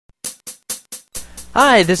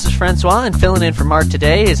Hi, this is Francois, and filling in for Mark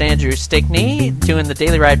today is Andrew Stickney, doing the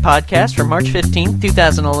Daily Ride podcast for March 15th,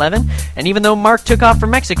 2011. And even though Mark took off for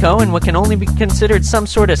Mexico in what can only be considered some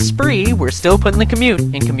sort of spree, we're still putting the commute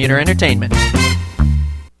in commuter entertainment.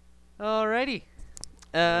 Alrighty.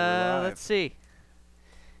 Let's see.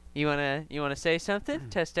 You wanna say something?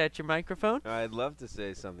 Test out your microphone? I'd love to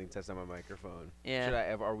say something. Test out my microphone.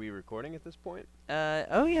 Yeah. Are we recording at this point?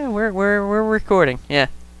 Oh yeah, we're recording. Yeah.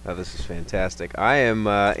 Oh, this is fantastic. I am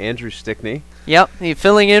Andrew Stickney. Yep.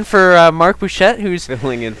 Filling in for Mark Bouchette, who's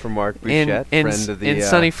filling in for Mark Bouchette, friend of the in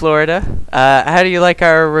sunny Florida. How do you like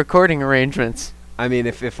our recording arrangements? I mean,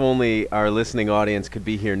 if only our listening audience could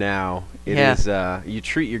be here now. It is you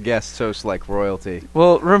treat your guests hosts like royalty.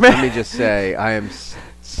 Well, remember. Let me just say, I am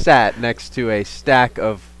sat next to a stack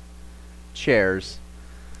of chairs,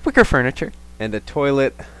 wicker furniture, and a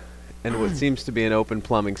toilet, and what seems to be an open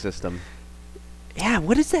plumbing system. Yeah,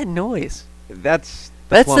 what is that noise? That's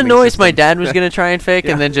the noise system my dad was going to try and fake,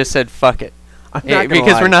 and then just said, fuck it.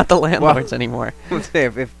 Because we're not the landlords anymore. Let's say,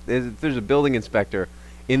 if there's a building inspector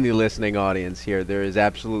in the listening audience here, there is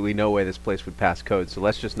absolutely no way this place would pass code, so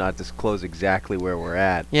let's just not disclose exactly where we're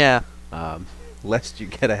at. Yeah. Lest you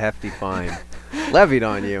get a hefty fine levied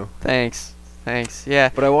on you. Thanks, yeah.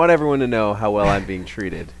 But I want everyone to know how well I'm being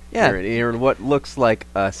treated. Yeah. Here in what looks like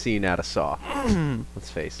a scene out of Saw.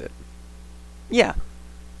 Let's face it. Yeah,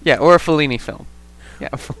 or a Fellini film. Yeah,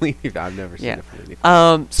 a Fellini. I've never seen a Fellini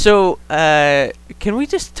film. So, can we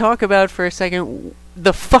just talk about for a second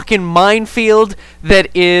the fucking minefield that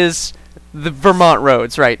is the Vermont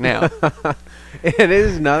roads right now? It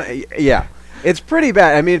is not. Yeah, it's pretty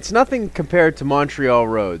bad. I mean, it's nothing compared to Montreal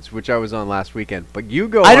roads, which I was on last weekend. But you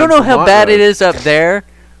go. I don't know how bad roads. it is up there,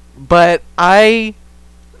 but I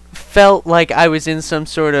felt like I was in some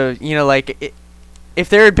sort of, if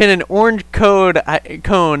there had been an orange cone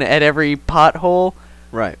at every pothole,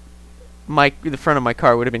 right, the front of my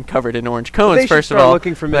car would have been covered in orange cones. They first should of all,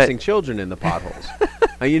 looking for missing children in the potholes.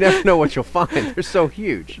 You never know what you'll find. They're so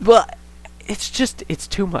huge. Well, it's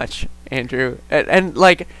too much, Andrew.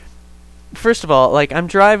 And first of all, I'm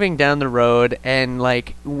driving down the road, and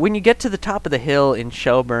when you get to the top of the hill in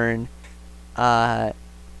Shelburne,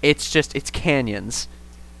 it's canyons.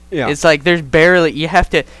 Yeah. It's there's barely you have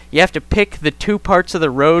to pick the two parts of the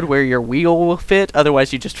road where your wheel will fit,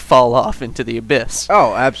 otherwise you just fall off into the abyss.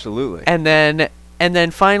 Oh, absolutely. And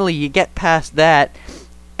then finally you get past that,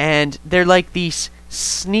 and they're like these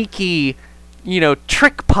sneaky,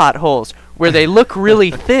 trick potholes where they look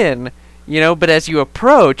really thin, but as you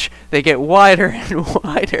approach, they get wider and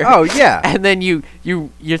wider. Oh yeah. And then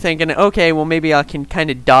you're thinking, okay, well maybe I can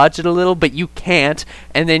kind of dodge it a little, but you can't,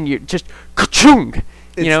 and then you just ka-chung.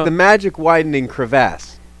 It's the magic widening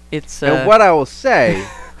crevasse. It's and what I will say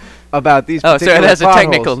about these particular so it has potholes, a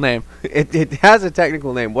technical name. It has a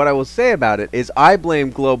technical name. What I will say about it is I blame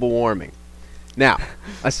global warming. Now,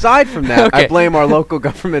 aside from that, okay. I blame our local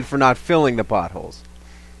government for not filling the potholes.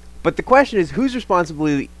 But the question is, whose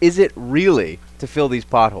responsibility is it really to fill these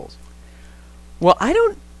potholes? Well, I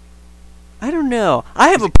don't know. I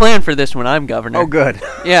have a plan for this when I'm governor. Oh, good.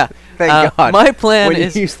 Yeah. Thank God. My plan is...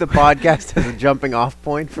 When you use the podcast as a jumping off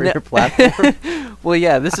point for your platform? Well,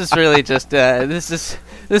 yeah, this is really just, this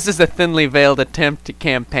is a thinly veiled attempt to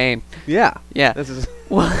campaign. Yeah. Yeah. This is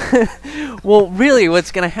well, really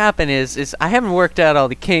what's going to happen is I haven't worked out all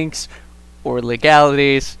the kinks or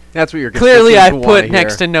legalities. That's what you're clearly I've put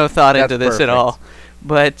next to no thought That's into this perfect. at all.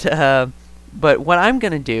 But what I'm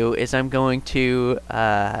going to do is I'm going to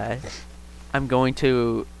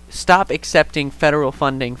stop accepting federal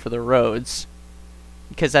funding for the roads,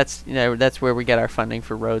 because that's where we get our funding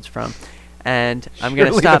for roads from, and I'm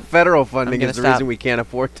going to stop. The federal funding is the reason we can't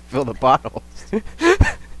afford to fill the potholes.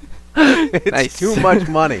 It's nice. Too much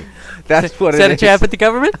money. That's what it is. Is that a jab at the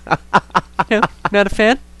government? No, not a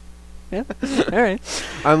fan. Yeah. All right.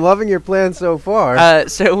 I'm loving your plan so far.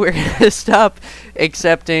 So we're going to stop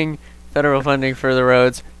accepting federal funding for the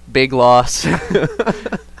roads. Big loss.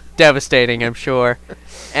 Devastating, I'm sure.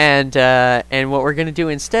 And what we're going to do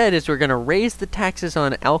instead is we're going to raise the taxes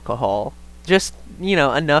on alcohol, just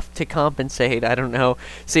enough to compensate. I don't know.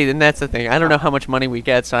 See, then that's the thing. I don't know how much money we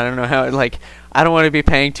get, so I don't know how. I don't want to be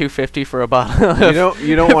paying $2.50 for a bottle.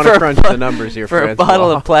 You don't want to crunch the numbers here for a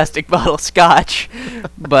bottle of plastic bottle scotch,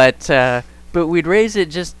 but we'd raise it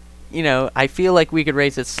just. I feel like we could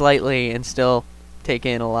raise it slightly and still take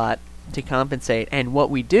in a lot to compensate. And what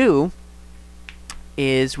we do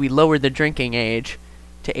is we lower the drinking age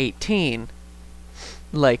to 18,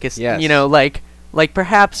 yes. Like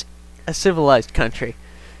perhaps a civilized country.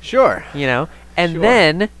 Sure. And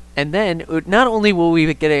then not only will we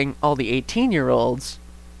be getting all the 18-year-olds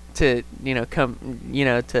to come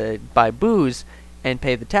to buy booze and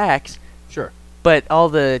pay the tax, Sure. but all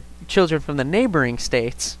the children from the neighboring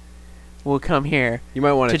states will come here. You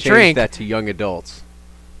might want to To change drink. that to young adults.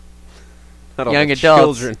 Not all Young the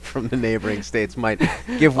adults. children from the neighboring states might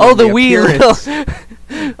give All one the wee little,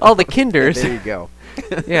 appearance. all the kinders. There you go.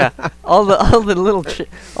 Yeah, all the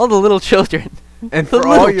little children. And The for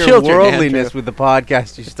all little your children, worldliness Andrew. with the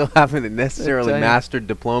podcast, you still haven't necessarily I know. mastered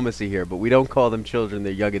diplomacy here, but we don't call them children,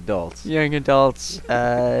 they're young adults. Young adults,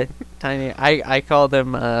 tiny. I call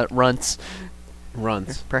them runts,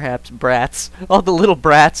 Runts. perhaps brats. All the little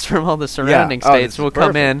brats from all the surrounding Oh, states this will is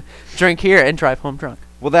come in, drink here, and drive home drunk.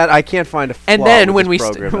 Well, that I can't find a flaw And then with when this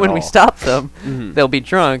we program at when we all. stop them, Mhm. they'll be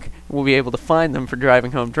drunk. We'll be able to find them for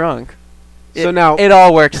driving home drunk. So It- now- it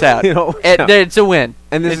all works out. It all works out. It's a win.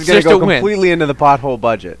 And this It's is going to just go a win. completely into the pothole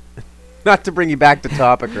budget. Not to bring you back to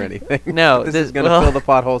topic or anything. No, this this- is going to well- fill the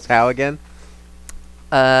potholes how again?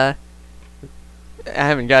 I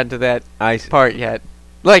haven't gotten to that I see. part yet.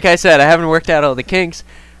 Like I said, I haven't worked out all the kinks.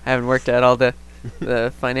 I haven't worked out all the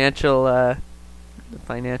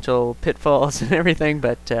financial pitfalls and everything.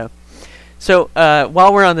 But so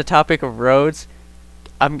while we're on the topic of roads,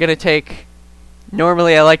 I'm gonna take.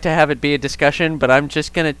 Normally, I like to have it be a discussion, but I'm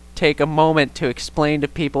just gonna take a moment to explain to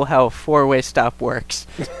people how a four-way stop works.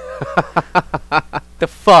 The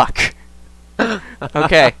fuck.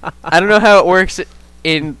 Okay, I don't know how it works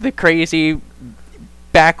in the crazy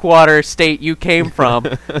backwater state you came from,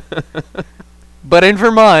 but in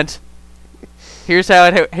Vermont, here's how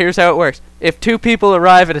it works. If two people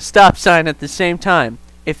arrive at a stop sign at the same time,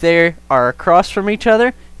 if they are across from each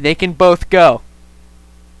other, they can both go.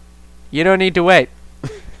 You don't need to wait.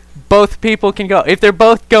 Both people can go. If they're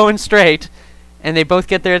both going straight and they both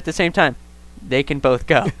get there at the same time, they can both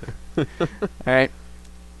go. All right.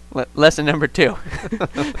 Lesson number 2.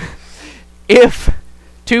 If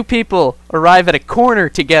two people arrive at a corner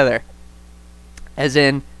together, as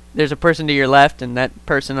in there's a person to your left and that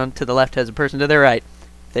person to the left has a person to their right,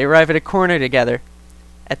 they arrive at a corner together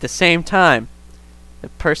at the same time, the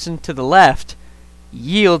person to the left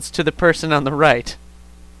yields to the person on the right.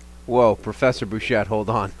 Whoa, Professor Bouchette, hold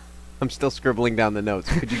on. I'm still scribbling down the notes.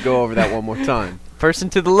 Could you go over that one more time? Person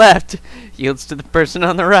to the left yields to the person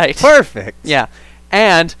on the right. Perfect. Yeah.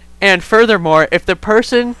 And furthermore, if the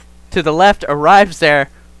person to the left arrives there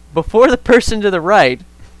before the person to the right,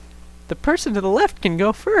 the person to the left can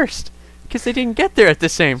go first because they didn't get there at the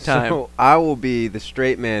same time. So I will be the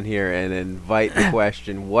straight man here and invite the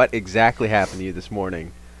question, what exactly happened to you this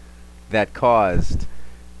morning that caused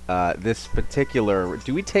this particular...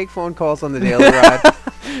 Do we take phone calls on the daily ride?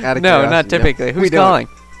 Out of No, curiosity? not typically. We Who's don't. calling?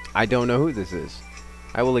 I don't know who this is.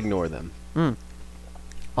 I will ignore them. Awesome.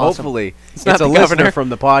 Hopefully, It's it's, not a the listener governor. from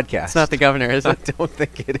the podcast. It's not the governor, is I it? don't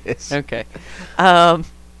think it is. Okay. Oh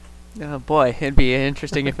boy, it'd be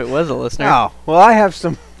interesting if it was a listener. Oh, well, I have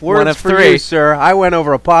some words of for three. you, sir. I went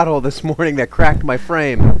over a pothole this morning that cracked my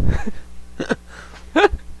frame.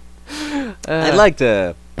 I'd like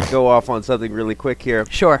to go off on something really quick here.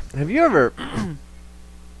 Sure. Have you ever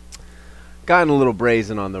gotten a little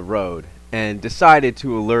brazen on the road and decided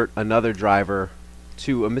to alert another driver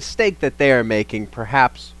to a mistake that they are making,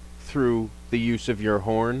 perhaps through the use of your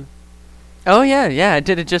horn? Oh yeah, I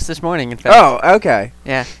did it just this morning. In fact. Oh, okay.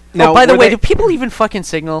 Yeah. Now, Oh, by the were way, they- do people even fucking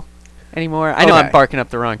signal anymore? I know Okay. I'm barking up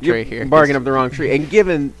the wrong You're tree here. barking up the wrong tree. And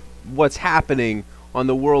given what's happening on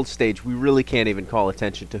the world stage, we really can't even call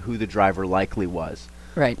attention to who the driver likely was.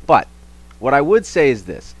 Right. But what I would say is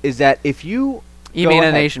this, is that if you You go mean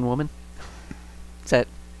ahead- an Asian woman? Is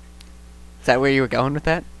that where you were going with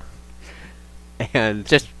that? and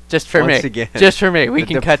Just for once me. again, Just for me. We the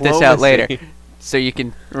can cut this out later, diplomacy- so you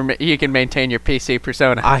can maintain your PC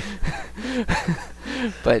persona. I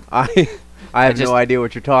But I have just- no idea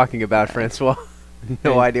what you're talking about, Francois.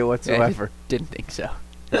 No I- idea whatsoever. didn't think so.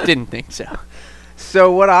 Didn't think so.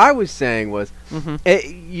 So what I was saying was,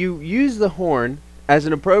 Mm-hmm. you use the horn as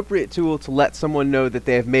an appropriate tool to let someone know that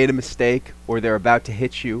they have made a mistake or they're about to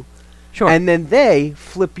hit you. Sure. And then they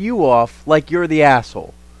flip you off like you're the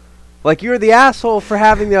asshole. Like you're the asshole for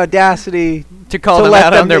having the audacity to call to them let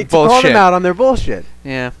out on their to call bullshit. them out on their bullshit.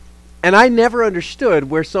 Yeah. And I never understood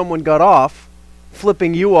where someone got off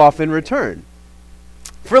flipping you off in return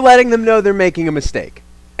for letting them know they're making a mistake.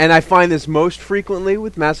 And I find this most frequently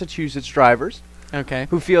with Massachusetts drivers Okay.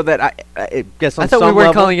 who feel that I guess on I thought some we weren't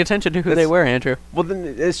level, calling attention to who they that's- were, Andrew. Well,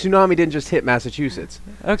 then the tsunami didn't just hit Massachusetts.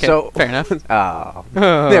 Okay. So fair enough. Oh,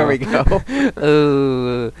 there we go.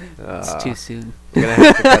 Oh, it's too soon. I'm gonna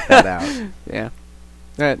have to cut that out.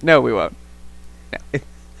 Yeah. No, we won't.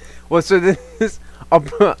 Well, so this,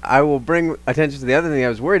 I will bring attention to the other thing I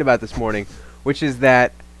was worried about this morning, which is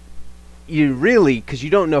that you really, because you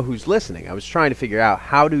don't know who's listening. I was trying to figure out,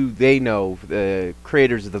 how do they know, the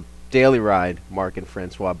creators of the Daily Ride, Mark and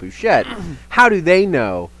Francois Bouchette, how do they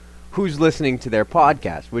know who's listening to their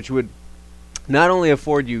podcast, which would not only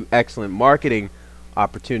afford you excellent marketing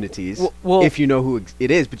opportunities Well, if you know who it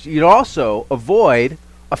is, but you'd also avoid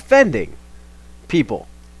offending people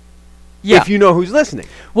yeah. if you know who's listening.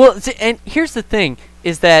 Well, and here's the thing: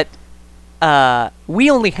 is that we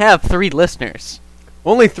only have 3 listeners.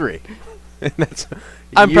 Only 3. And that's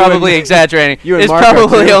I'm you probably and- exaggerating. you and It's Mark are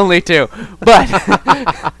probably 2. only 2,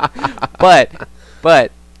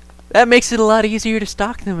 but that makes it a lot easier to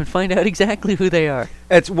stalk them and find out exactly who they are.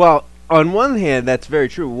 Well, on one hand, that's very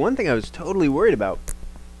true. One thing I was totally worried about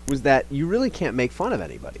was that you really can't make fun of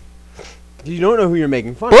anybody. You don't know who you're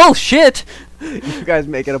making fun of. Bullshit! You guys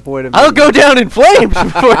make it a point of... I'll go down in flames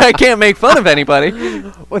before I can't make fun of anybody.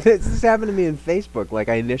 Well, this happened to me in Facebook. Like,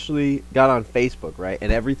 I initially got on Facebook, right?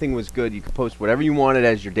 And everything was good. You could post whatever you wanted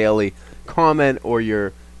as your daily comment or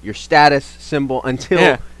your status symbol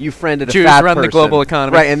until you friended a Jews fat run the person. global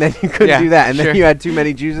economy. Right, and then you couldn't Yeah, do that. And sure. then you had too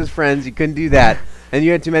many Jews as friends. You couldn't do that. And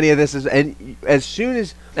you had too many of this. And as soon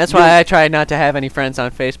as... That's why I try not to have any friends on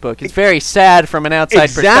Facebook. It's very sad from an outside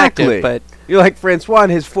perspective, but... You're like Francois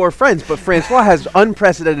and his 4 friends, but Francois has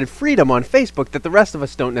unprecedented freedom on Facebook that the rest of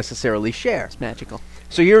us don't necessarily share. It's magical.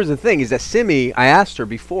 So here's the thing, is that Simi, I asked her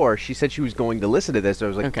before, she said she was going to listen to this. I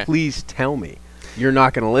was like, Okay. please tell me you're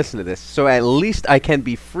not going to listen to this. So at least I can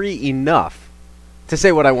be free enough to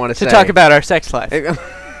say what I want to say. To talk about our sex life.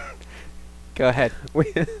 Go ahead.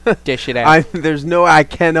 Dish it out. I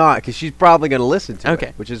cannot, because she's probably going to listen to Okay.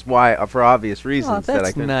 it, which is why, for obvious Oh, reasons, that I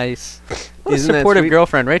that's can. nice. What a Isn't that supportive sweet?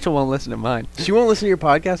 girlfriend. Rachel won't listen to mine. She won't listen to your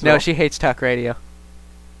podcast at No, all? she hates talk radio.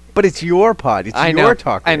 But it's your pod. It's I your know.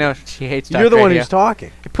 talk. I radio. know. She hates talk You're the radio. one who's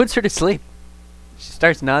talking. It puts her to sleep. She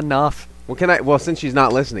starts nodding off. Well, since she's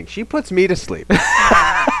not listening, she puts me to sleep. Let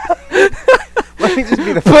me just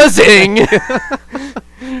be the Buzzing!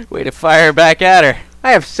 Way to fire her back at her.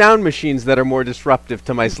 I have sound machines that are more disruptive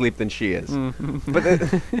to my sleep than she is. But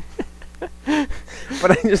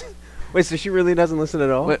but I just... Wait, so she really doesn't listen at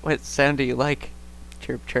all? What sound do you like?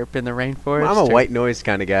 Chirp chirp in the rainforest? I'm a or- white noise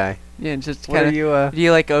kind of guy. Yeah, just What are kind of. you, Do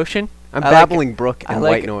you like ocean? I'm I like- babbling brook I and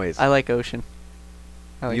like white noise. I like ocean.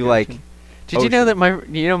 I You like ocean. Did you know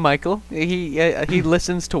ocean. that Michael? He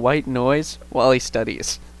listens to white noise while he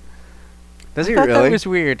studies. Does he I thought really? that was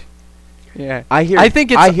weird. Yeah. I hear... I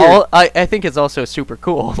think it's I hear, all. I think it's also super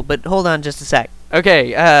cool. But hold on, just a sec. Okay.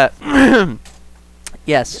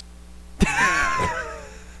 Yes.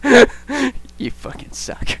 You fucking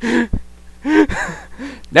suck.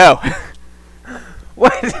 No.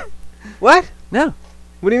 What? What? No.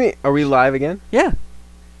 What do you mean? Are we live again? Yeah.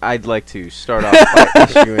 I'd like to start off by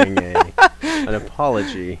issuing an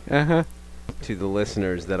apology Uh huh. to the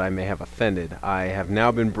listeners that I may have offended. I have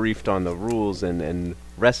now been briefed on the rules, and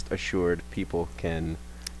rest assured, people can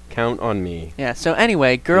count on me. Yeah. So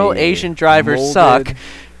anyway, girl Being a Asian drivers molded, suck.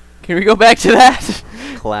 Can we go back to that?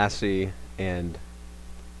 classy, and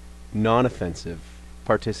non-offensive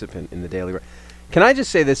participant in the daily ride. Can I just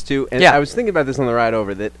say this too? And Yeah. I was thinking about this on the ride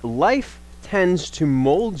over, that life tends to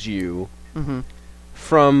mold you Mm-hmm.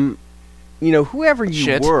 from, whoever you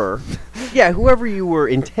Shit. were. Yeah, whoever you were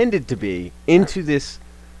intended to be into this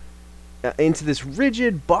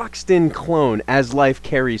rigid, boxed-in clone as life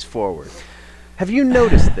carries forward. Have you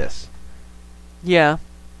noticed this? Yeah.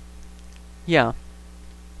 Yeah.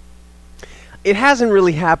 It hasn't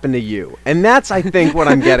really happened to you, and that's, I think, what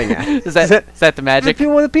I'm getting at. Is that the magic?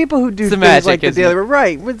 The people who do It's the things magic, like the isn't daily it?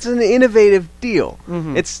 right, it's an innovative deal.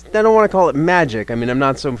 Mhm. I don't want to call it magic. I mean, I'm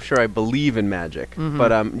not so sure I believe in magic. Mhm.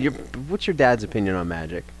 But what's your dad's opinion on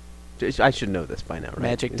magic? I should know this by now, right?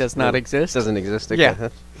 Magic It's does not no- exist. Doesn't exist. Yeah.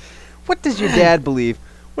 Okay. What does your dad believe?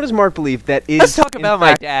 What does Mark believe that is? Let's talk in about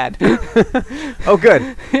my fact- dad. Oh,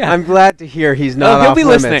 good. Yeah. I'm glad to hear he's not he'll off be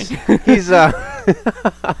limits. listening. He's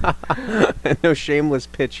no shameless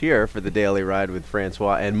pitch here for the daily ride with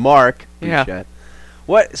Francois and Mark. Yeah. Bouchette.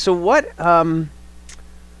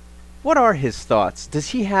 What are his thoughts? Does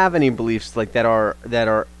he have any beliefs like that are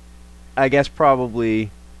I guess probably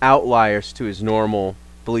outliers to his normal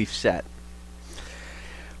belief set?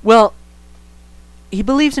 Well, he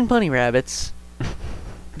believes in bunny rabbits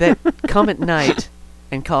that come at night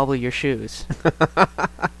and cobble your shoes.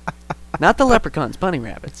 Not the leprechauns, bunny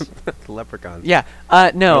rabbits. Leprechauns. Yeah.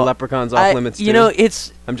 No. Are leprechauns off limits too?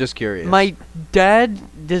 It's I'm just curious. my dad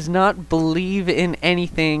does not believe in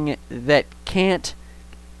anything that can't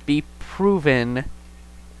be proven.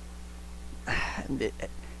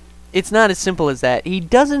 It's not as simple as that. He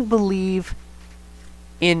doesn't believe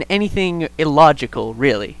in anything illogical,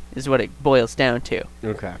 really, is what it boils down to.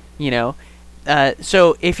 Okay. You know?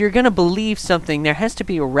 So if you're going to believe something, there has to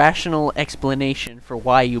be a rational explanation for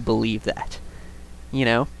why you believe that. You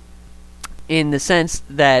know? In the sense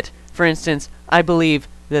that, for instance, I believe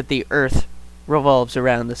that the Earth revolves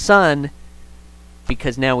around the sun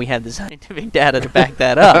because now we have the scientific data to back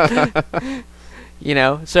that up. You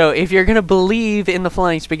know? So if you're going to believe in the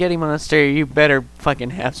flying spaghetti monster, you better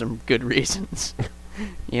fucking have some good reasons.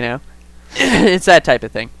 You know? It's that type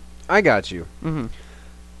of thing. I got you. Mm-hmm.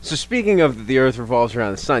 So speaking of the Earth revolves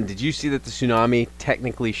around the sun, did you see that the tsunami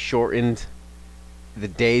technically shortened the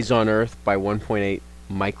days on Earth by 1.8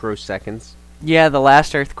 microseconds? Yeah, the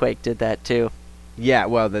last earthquake did that too. Yeah,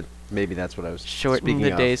 well, maybe that's what I was Shorten speaking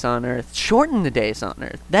the of. days on Earth. Shorten the days on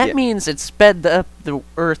Earth. That Yeah. means it sped up the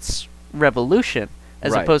Earth's revolution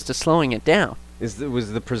as Right. opposed to slowing it down. Was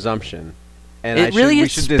the presumption. And It really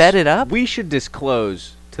sped it up? We should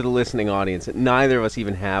disclose to the listening audience that neither of us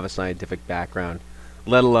even have a scientific background,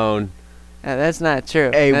 let alone That's not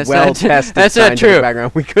true. a That's well-tested That's not scientific true.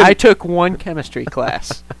 background. We couldn't. I took one chemistry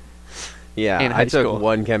class. Yeah, in high I took school.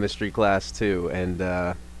 one chemistry class too, and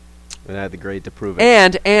I had the grade to prove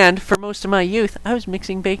it. And for most of my youth, I was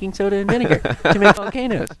mixing baking soda and vinegar to make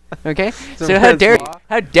volcanoes. Okay, So so how Prince dare you? Law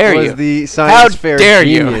How dare was you? the science fair dare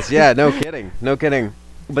you? genius. Yeah, no kidding, no kidding.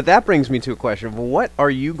 But that brings me to a question of what are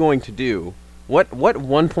you going to do? What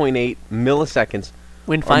 1.8 milliseconds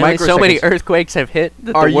When finally so many microseconds earthquakes have hit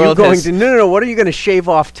that are the you world going has... to? No. What are you going to shave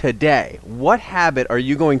off today? What habit are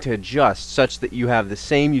you going to adjust such that you have the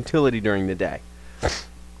same utility during the day?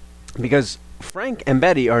 Because Frank and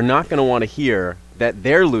Betty are not going to want to hear that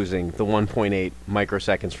they're losing the 1.8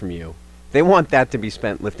 microseconds from you. They want that to be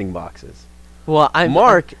spent lifting boxes. Well,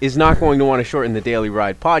 Mark is not going to want to shorten the Daily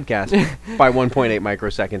Ride podcast by 1.8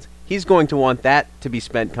 microseconds. He's going to want that to be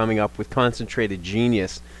spent coming up with concentrated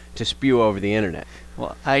genius to spew over the internet.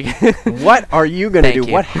 Well, What are you going to Thank do?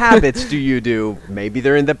 you. What habits do you do? Maybe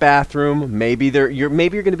they're in the bathroom. Maybe you're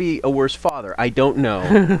going to be a worse father. I don't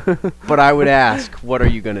know. But I would ask, what are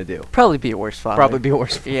you going to do? probably be a worse father. Probably be a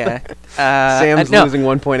worse father. Yeah. Sam's no. losing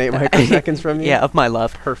 1.8 microseconds from you? Yeah, of my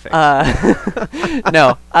love. Perfect.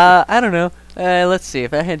 No, I don't know. Let's see.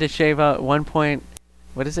 If I had to shave out 1.8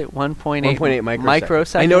 1.8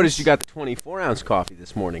 microseconds. I noticed you got the 24-ounce coffee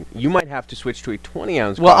this morning. You might have to switch to a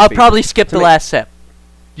 20-ounce Well, coffee. I'll probably skip to the make- last sip.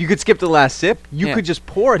 You could skip the last sip. You Yeah. could just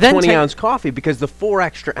pour a Then 20-ounce coffee because the 4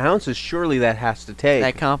 extra ounces, surely that has to take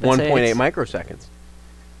That compensates. 1.8 microseconds.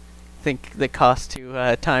 Think the cost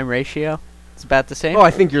to time ratio is about the same. Oh,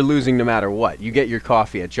 I think you're losing no matter what. You get your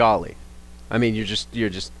coffee at Jolly. I mean, you're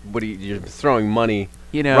throwing money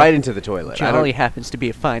You know, right into the toilet. I don't- Jolly happens to be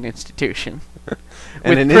a fine institution. and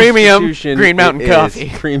with an premium institution Green Mountain is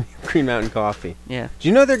coffee. Green Mountain coffee. Yeah. Do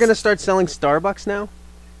you know they're going to start selling Starbucks now?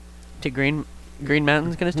 To Green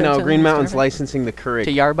Mountain's gonna start. No, selling Green the Mountain's Starbucks? licensing the Keurig.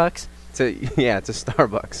 to Yarbucks, Yeah, to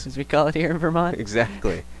Starbucks. as we call it here in Vermont.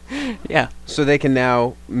 Exactly. Yeah. So they can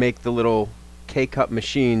now make the little K-cup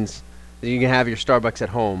machines that you can have your Starbucks at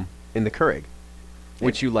home in the Keurig,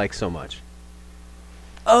 which you like so much.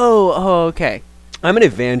 Oh, okay. I'm an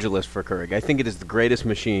evangelist for Keurig. I think it is the greatest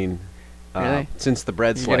machine Really? since the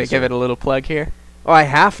bread You're slicer. gonna give it a little plug here. Oh, I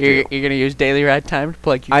have to. You're gonna use Daily Ride time to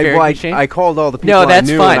plug your I, Keurig well, machine. I called all the people No, I that's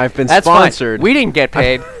knew, fine. and I've been That's sponsored. Fine. We didn't get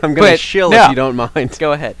paid. I'm going to but shill no. if you don't mind.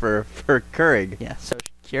 Go ahead. For Keurig. Yeah. So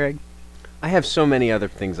Keurig, I have so many other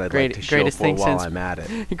things I'd like to shill greatest for thing while since- I'm at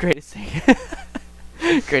it. greatest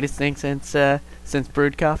thing, greatest thing since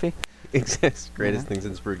brewed coffee. Exists. Greatest Yeah. thing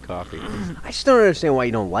since brewed coffee. I just don't understand why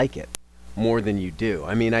you don't like it more than you do.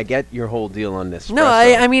 I mean, I get your whole deal on this. No,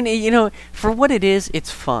 I mean, for what it is,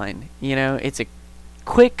 it's fine. It's a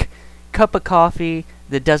quick cup of coffee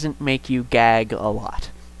that doesn't make you gag a lot.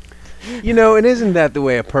 and isn't that the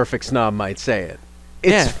way a perfect snob might say it?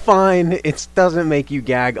 It's Yeah. fine. It doesn't make you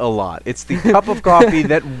gag a lot. It's the cup of coffee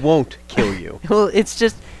that won't kill you. Well, it's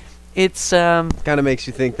Kind of makes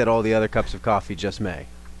you think that all the other cups of coffee just may.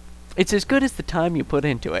 it's as good as the time you put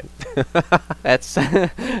into it. That's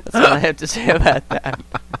that's all I have to say about that.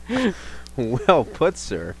 Well put,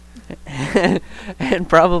 sir. And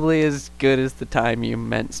probably as good as the time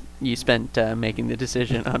you spent making the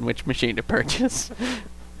decision on which machine to purchase.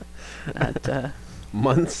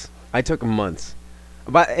 Months. I took months.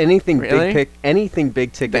 About anything Really? anything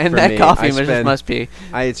big ticket And for that me. coffee I must, spend, must be.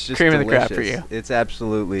 it's just cream of the delicious. crop for you. It's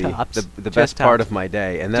absolutely Tops. the Just best part tops. of my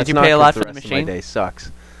day, and Did that's you not pay a 'cause lot the for the rest of my machine? day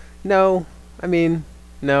sucks. No, I mean,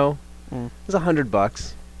 no. Mm. It was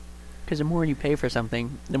 $100. Because the more you pay for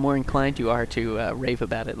something, the more inclined you are to rave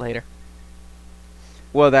about it later.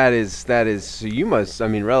 Well, that is. So you must. I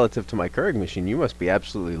mean, relative to my Keurig machine, you must be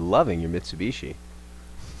absolutely loving your Mitsubishi.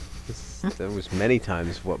 That was many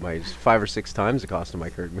times 5 or 6 times the cost of my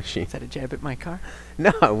Keurig machine. Is that a jab at my car?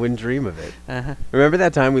 No, I wouldn't dream of it. Uh-huh. Remember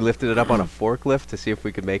that time we lifted it up on a forklift to see if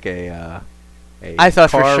we could make a I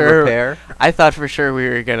thought for car sure. repair? I thought for sure we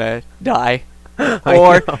were gonna die, I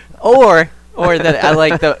know. or that I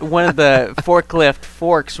like one of the forklift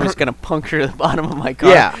forks was gonna puncture the bottom of my car,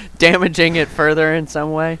 Yeah. damaging it further in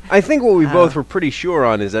some way. I think what we Uh, both were pretty sure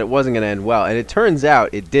on is that it wasn't going to end well, and it turns out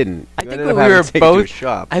it didn't. I You think ended what up we having were to take it to a both.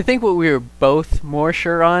 shop. I think what we were both more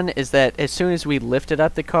sure on is that as soon as we lifted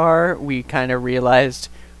up the car, we kind of realized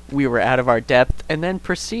we were out of our depth, and then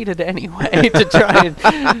proceeded anyway to try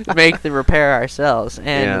and make the repair ourselves.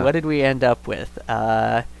 And Yeah. what did we end up with?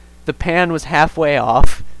 The pan was halfway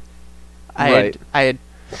off. Right. I had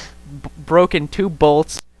broken 2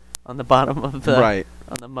 bolts on the bottom of the Right.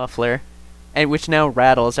 on the muffler, and which now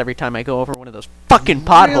rattles every time I go over one of those fucking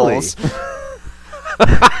potholes.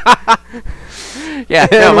 Yeah,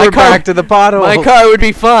 And no, my we're car back to the pothole. my car would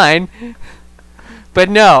be fine, but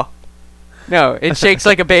no, it shakes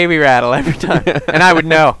like a baby rattle every time, and I would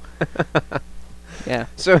know. Yeah.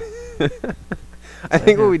 So I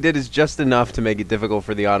think what we did is just enough to make it difficult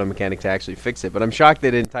for the auto mechanic to actually fix it. But I'm shocked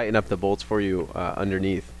they didn't tighten up the bolts for you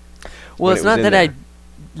underneath. Well, when it's it was not in that I there.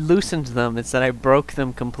 loosened them; it's that I broke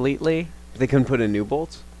them completely. They couldn't put in new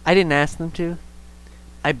bolts? I didn't ask them to.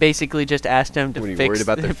 I basically just asked them to Were you fix worried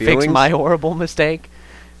about their fix feelings? my horrible mistake.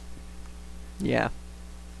 Yeah.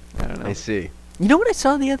 I don't know. I see. You know what I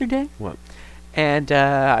saw the other day? What? And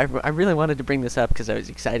I really wanted to bring this up because I was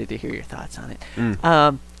excited to hear your thoughts on it.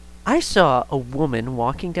 Mm. I saw a woman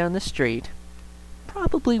walking down the street,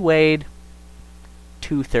 probably weighed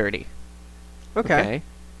 230. Okay.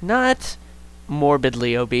 Not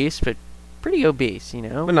morbidly obese, but pretty obese, you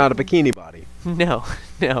know? But not a bikini body. No.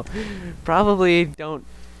 Probably don't.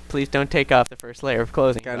 Please don't take off the first layer of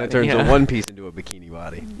clothing. Kind of buddy, turns yeah. a one piece into a bikini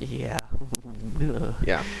body. Yeah.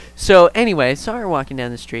 Yeah. So anyway, saw her walking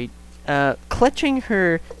down the street, clutching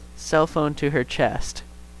her cell phone to her chest,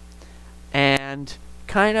 and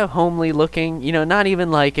kind of homely looking. You know, not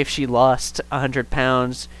even like if she lost 100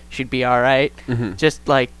 pounds, she'd be all right. Mm-hmm. Just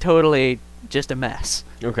like totally, just a mess.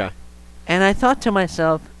 Okay. And I thought to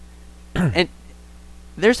myself, and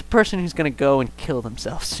there's a person who's gonna go and kill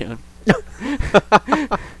themselves soon.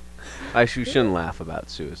 I shouldn't laugh about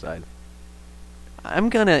suicide. I'm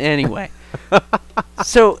gonna anyway.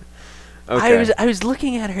 So Okay. I was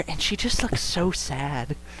looking at her, and she just looked so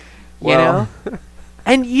sad. You Well- know?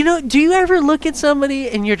 And you know, do you ever look at somebody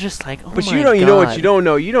and you're just like, oh But my you know, you know what God. you don't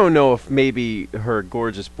know. You don't know if maybe her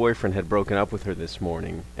gorgeous boyfriend had broken up with her this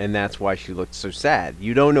morning, and that's why she looked so sad.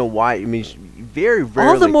 You don't know why. I mean, very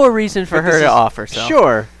rarely. All the more reason for But her this to is- off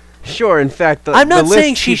herself. Sure. In fact, I'm not the list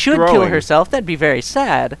saying she keeps should kill growing. herself. That'd be very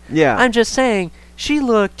sad. Yeah. I'm just saying she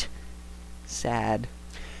looked sad.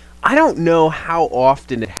 I don't know how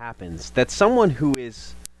often it happens that someone who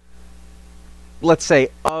is, let's say,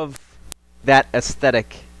 of that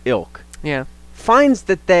aesthetic ilk Yeah. finds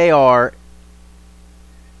that they are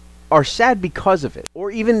sad because of it,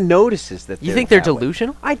 or even notices that. You think they're that way.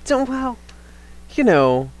 delusional? I don't. Well, you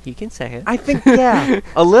know, You can say it. I think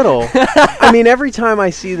a little. I mean, every time I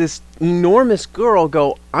see this enormous girl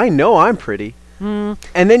go, I know I'm pretty, Hmm.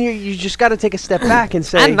 and then you just got to take a step back and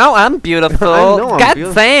say, I know I'm beautiful. I know I'm God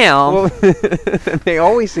beautiful. damn. Well, they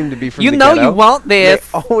always seem to be from You the know ghetto. you want They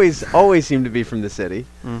this. always seem to be from the city.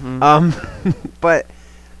 Mm-hmm. But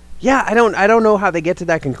yeah, I don't know how they get to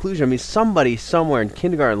that conclusion. I mean, somebody somewhere in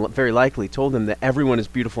kindergarten very likely told them that everyone is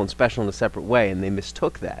beautiful and special in a separate way, and they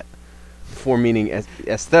mistook that for meaning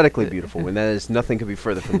aesthetically beautiful, when that is nothing could be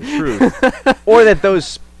further from the truth, or that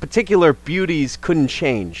those particular beauties couldn't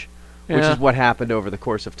change, which Yeah. is what happened over the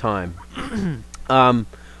course of time.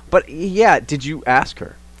 But yeah, did you ask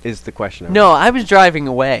her? Is the question? No, I was driving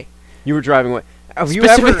away. You were driving away. Have you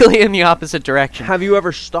Specifically in the opposite direction. Have you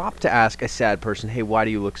ever stopped to ask a sad person, "Hey, why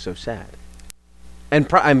do you look so sad?" And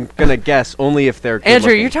I'm gonna guess only if they're Andrew,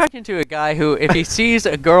 good-looking. you're talking to a guy who, if he sees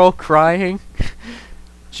a girl crying,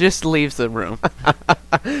 just leaves the room.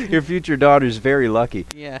 Your future daughter's very lucky.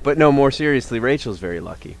 Yeah. But no, more seriously, Rachel's very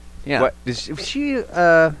lucky. Yeah. What is she?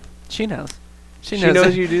 She knows. She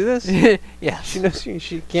knows you do this. Yeah. She knows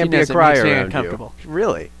she can't be a knows it crier makes me around uncomfortable. you.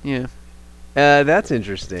 Really? Yeah. That's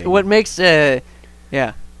interesting. What makes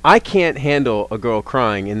yeah. I can't handle a girl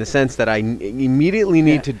crying in the sense that I immediately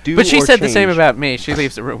need Yeah. to do. But she or said the same change. about me. She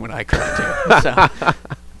leaves the room when I cry too.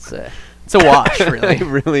 So it's a wash, really. It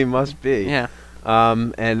really must be. Yeah.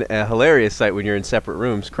 And a hilarious sight when you're in separate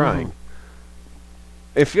rooms crying. Mm-hmm.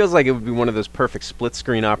 It feels like it would be one of those perfect split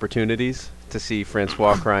screen opportunities to see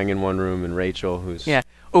Francois crying in one room and Rachel, who's Yeah.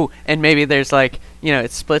 Oh, and maybe there's like,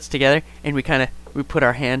 it splits together, and we kind of we put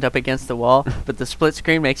our hand up against the wall, but the split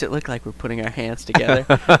screen makes it look like we're putting our hands together.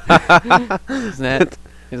 Isn't that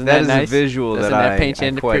That is nice? a visual Doesn't that paint you I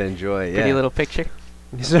into quite enjoy. pretty Yeah. little picture?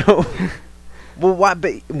 So, well, why?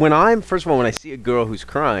 But when I see a girl who's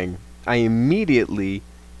crying, I immediately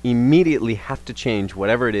have to change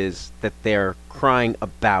whatever it is that they're crying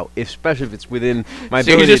about, especially if it's within my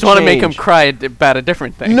So ability you just to want to make them change. cry about a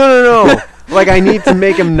different thing? No. Like I need to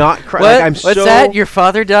make them not cry. What? Like I'm What's so. that? Your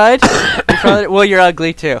father died? Well, you're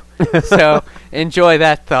ugly too. So enjoy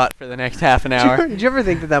that thought for the next half an hour. Did you ever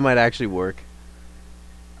think that might actually work?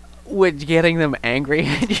 With getting them angry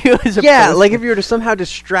at you as Yeah, opposed like to- if you were to somehow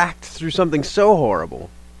distract through something so horrible,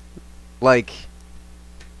 like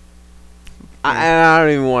I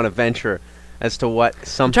don't even want to venture as to what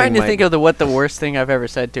something. I'm trying to might think of what the worst thing I've ever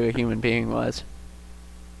said to a human being was.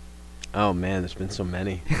 Oh man, there's been so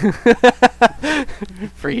many.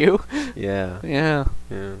 For you? Yeah, Yeah.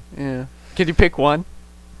 yeah. Yeah. Could you pick one?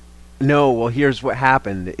 No, well, here's what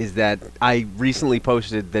happened: is that I recently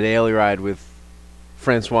posted the daily ride with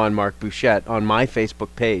Francois and Marc Bouchette on my Facebook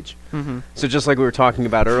page. Mm-hmm. So just like we were talking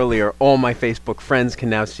about earlier, all my Facebook friends can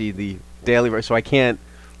now see the daily ride. So I can't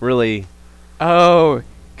really. Oh,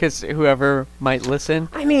 because whoever might listen.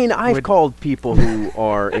 I mean, I've Would- called people who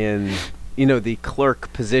are in, the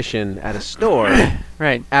clerk position at a store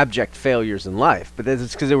Right. abject failures in life, but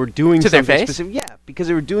that's because they were doing To their something face? specific. Yeah, because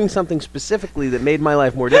they were doing something specifically that made my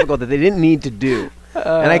life more difficult that they didn't need to do,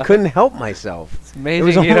 and I couldn't help myself. It's amazing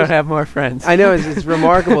was you don't almost- have more friends. I know it's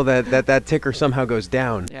remarkable that ticker somehow goes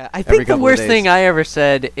down. Yeah, I every think the couple of worst days. thing I ever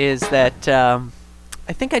said is that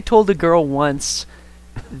I think I told a girl once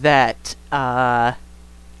that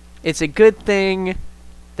it's a good thing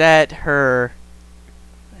that her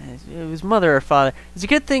it was mother or father. It's a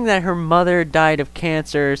good thing that her mother died of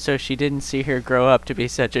cancer, so she didn't see her grow up to be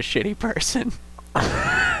such a shitty person.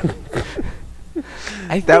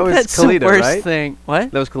 I think That was that's Kalita, the worst right? thing.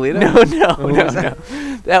 What? That was Kalita? No, Who no, was no.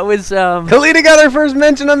 that? That was Kalita got her first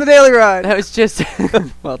mention on the daily ride. That was just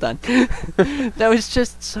well done. That was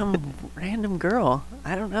just some random girl.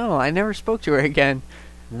 I don't know. I never spoke to her again.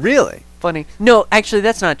 Really? Funny. No, actually,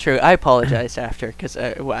 that's not true. I apologized after because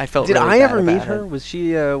I felt. Did really I bad ever meet about her? it. Was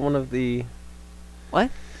she one of the?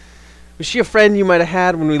 What? Was she a friend you might have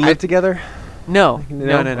had when we lived together? No,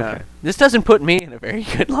 No? no. Okay. This doesn't put me in a very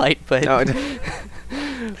good light, but No,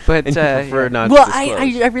 but And you prefer yeah. not to well,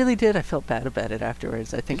 disclose. I really did. I felt bad about it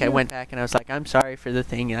afterwards. I think I Yeah. went back and I was like, I'm sorry for the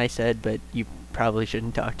thing I said, but you probably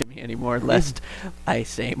shouldn't talk to me anymore, lest I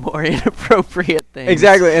say more inappropriate things.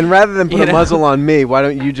 Exactly, and rather than put You a know? muzzle on me, why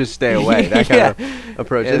don't you just stay away? That kind of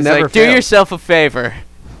approach. It It's never like, do fails. yourself a favor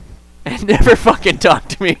and never fucking talk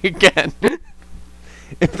to me again.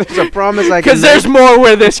 If there's a promise I can Because there's make, more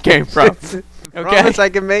where this came from. promise I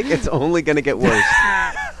can make, it's only going to get worse.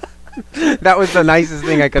 That was the nicest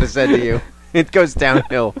thing I could have said to you. It goes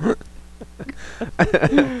downhill.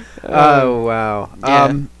 Oh, wow.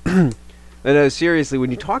 Yeah. No, seriously, when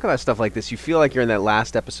you talk about stuff like this, you feel like you're in that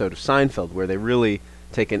last episode of Seinfeld where they really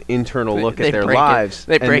take an internal look They at their break it. lives.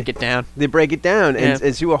 They and break it down. They break it down Yeah.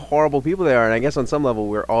 and see what horrible people they are. And I guess on some level,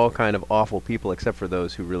 we're all kind of awful people, except for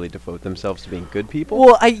those who really devote themselves to being good people.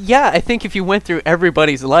 Well, I think if you went through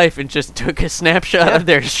everybody's life and just took a snapshot Yeah. of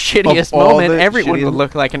their shittiest all moment, the everyone shitty- would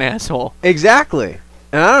look like an asshole. Exactly.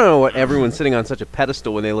 And I don't know what everyone's sitting on such a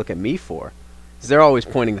pedestal when they look at me for. 'Cause they're always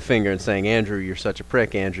pointing the finger and saying, Andrew, you're such a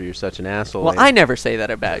prick. Andrew, you're such an asshole. Well, I never say that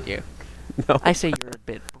about you. No. I say you're a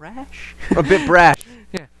bit brash. a bit brash.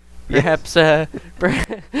 Yeah. Perhaps,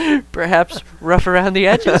 perhaps rough around the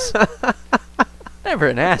edges. Never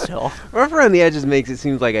an asshole. Rough around the edges makes it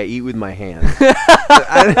seem like I eat with my hands.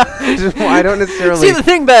 I don't necessarily. See, the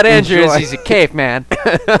thing about Andrew is enjoy- he's a caveman.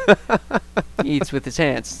 He eats with his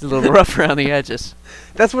hands. It's a little rough around the edges.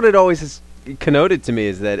 That's what it always has connoted to me,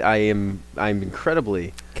 is that I'm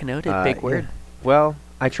incredibly. Connoted, uh, big yeah. word. Well,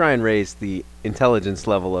 I try and raise the intelligence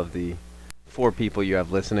level of the 4 people you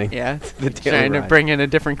have listening. Yeah. The Daily Trying to Ride. bring in a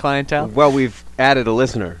different clientele. Well, we've added a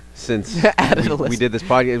listener since Added a we listener. did this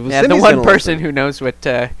podcast. Well, Yeah, the Simi's one gonna person listen. who knows what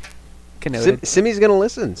connoted. Simi's going to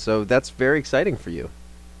listen, so that's very exciting for you.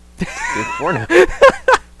 You're 4 now.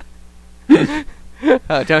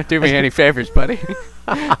 Oh, don't do me any favors, buddy.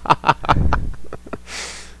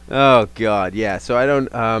 Oh God, yeah. So I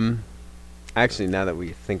don't. Actually, now that we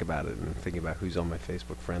think about it and thinking about who's on my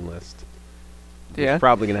Facebook friend list, Yeah. we're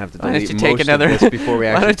probably gonna have to Why don't delete you take most another- of this before we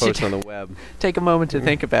why actually don't you post on the web. Take a moment to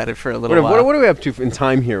think about it for a little What, while. what are we up to in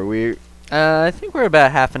time here? I think we're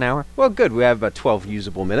about half an hour. Well, good. We have about 12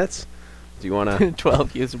 usable minutes. Do you want to?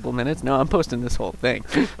 12 usable minutes. No, I'm posting this whole thing.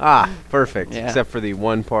 Perfect. Yeah. Except for the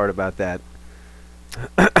one part about that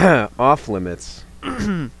off limits.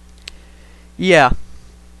 Yeah,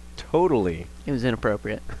 Totally. it was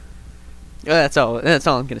inappropriate. That's all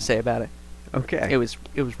I'm gonna say about it. Okay. It was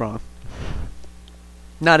wrong.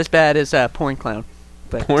 Not as bad as Porn Clown,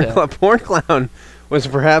 but Porn Clown was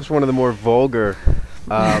perhaps one of the more vulgar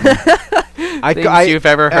things you've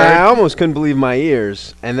ever heard. I almost couldn't believe my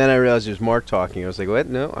ears, and then I realized it was Mark talking. I was like, "What?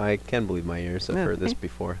 No, I can believe my ears. I've heard this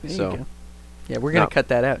before." There you So go. Yeah, we're gonna No. cut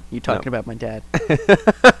that out. You talking about my dad?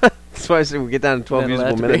 that's why I said we get down to 12 Not allowed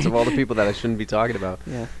usable to minutes be. of all the people that I shouldn't be talking about.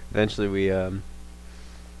 Yeah. Eventually, we.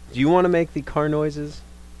 Do you want to make the car noises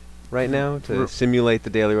right now to R- simulate the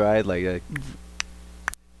daily ride? Like,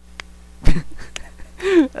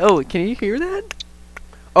 Oh, can you hear that?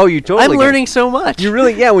 oh, you totally. I'm can. learning so much. You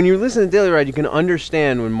really, yeah. When you listen to Daily Ride, you can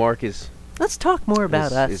understand when Mark is Let's talk more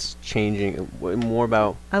about us. is changing. More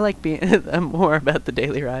about I like being more about the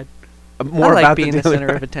daily ride. more I like about being the Daily center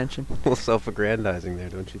of Ride. attention. A little self-aggrandizing there,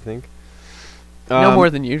 don't you think? No more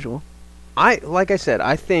than usual. Like I said,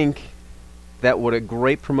 I think that what a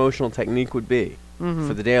great promotional technique would be Mm-hmm.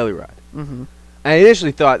 for the Daily Ride. Mm-hmm. I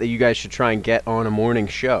initially thought that you guys should try and get on a morning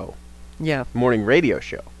show, Yeah. morning radio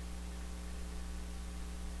show.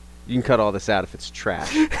 You can cut all this out if it's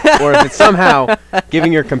trash, or if it's somehow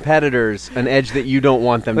giving your competitors an edge that you don't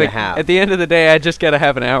want them to Like, have. at the end of the day, I just gotta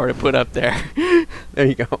have an hour to put up there. There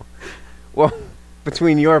you go. Well,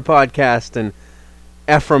 between your podcast and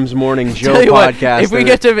Ephraim's Morning Joe Tell you what, podcast, if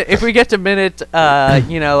we get to minute,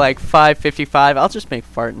 like 5:55, I'll just make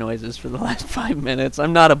fart noises for the last 5 minutes.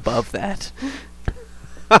 I'm not above that.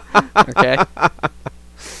 Okay.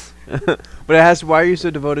 but it has. Why are you so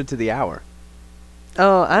devoted to the hour?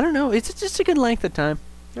 Oh, I don't know. It's just a good length of time,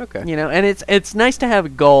 Okay. you know. And it's nice to have a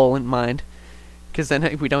goal in mind, because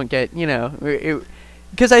then we don't get,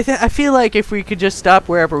 because I feel like if we could just stop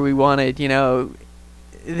wherever we wanted,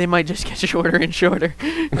 they might just get shorter and shorter,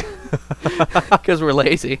 because we're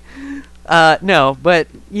lazy. No, but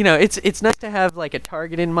it's nice to have like a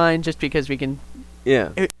target in mind, just because we can.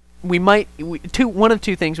 Yeah. One of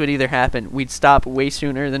two things would either happen: we'd stop way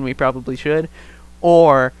sooner than we probably should,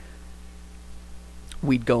 or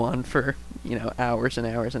we'd go on for hours and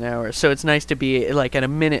hours and hours. So it's nice to be like at a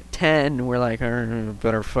minute 10, we're like,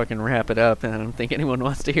 better fucking wrap it up, and I don't think anyone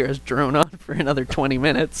wants to hear us drone on for another 20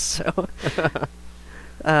 minutes. So,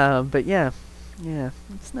 but yeah,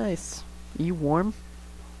 it's nice. Are you warm?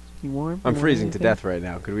 You warm? I'm You want freezing to anything? death right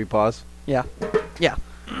now. Could we pause? Yeah.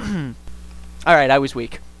 All right, I was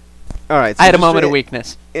weak. All right. I had a just moment for of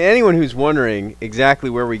weakness. Anyone who's wondering exactly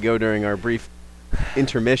where we go during our brief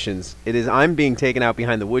intermissions, it is I'm being taken out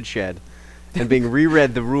behind the woodshed and being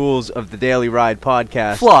reread the rules of the Daily Ride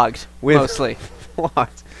podcast. Flogged, with mostly.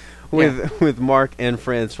 Flogged with Mark and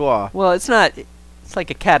Francois. Well, it's not. It's like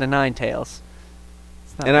a cat of nine tails.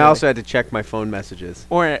 It's not And I really. also had to check my phone messages.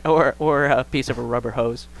 or a piece of a rubber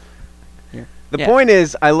hose. The Yeah. point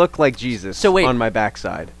is, I look like Jesus So wait. on my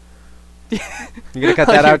backside. You gonna cut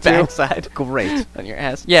On that your out too? backside. Great. On your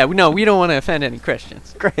ass. Yeah, no, we don't want to offend any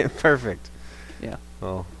Christians. Great. Perfect. Yeah.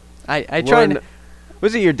 Oh. I try Lord to.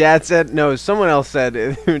 Was it your dad said? No, someone else said.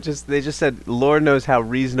 They just said, "Lord knows how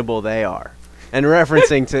reasonable they are," and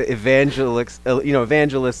referencing to evangelists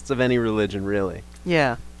of any religion, really.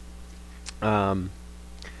 Yeah. Um,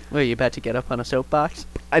 Well, you about to get up on a soapbox?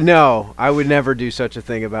 no, I would never do such a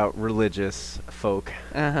thing about religious folk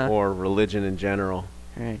Uh-huh. or religion in general.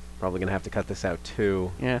 Right. Probably gonna have to cut this out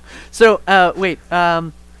too. Yeah. So, wait.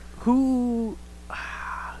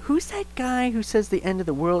 Who's that guy who says the end of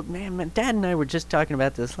the world? Man, my dad and I were just talking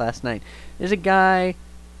about this last night. There's a guy.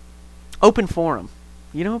 Open Forum.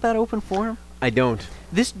 You know about Open Forum? I don't.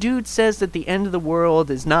 This dude says that the end of the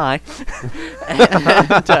world is nigh,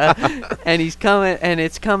 and he's coming, and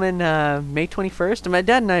it's coming May 21st. And my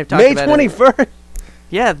dad and I have talked May about 21st. it.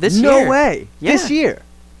 Yeah, this year. No way. Yeah. This year.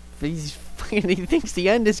 He thinks the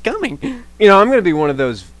end is coming. You know, I'm gonna be one of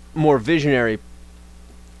those more visionary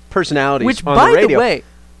personalities Which, on by the radio. the way,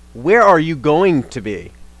 Where are you going to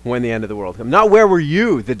be when the end of the world comes? Not where were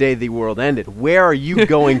you the day the world ended. Where are you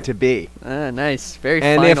going to be? nice, very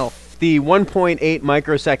And final. if the 1.8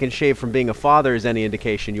 microsecond shave from being a father is any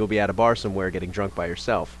indication, you'll be at a bar somewhere getting drunk by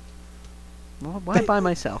yourself. Well, why by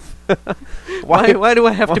myself? Why? Why do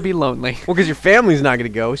I have to be lonely? Well, because your family's not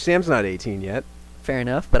going to go. Sam's not 18 yet. Fair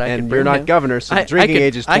enough, but I could And bring you're not him. governor, so the drinking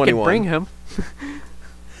age is 21. I could bring him.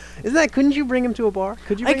 Isn't that? Couldn't you bring him to a bar?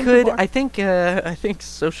 Could you? I Bring him to a could. bar? I think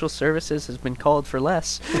social services has been called for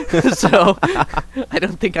less, so I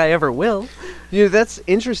don't think I ever will. You know, that's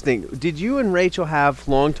interesting. Did you and Rachel have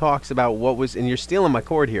long talks about what was? And you're stealing my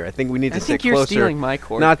cord here. I think we need to I sit think you're closer. stealing my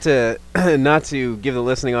cord. Not to not to give the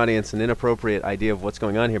listening audience an inappropriate idea of what's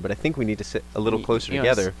going on here, but I think we need to sit a little closer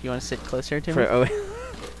together. You want to sit closer to For- me? oh,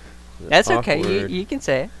 That's okay. Awkward. You can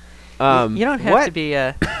say it. You don't have what? to be.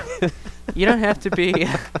 You don't have to be.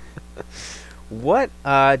 What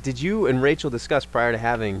did you and Rachel discuss prior to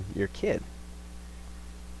having your kid?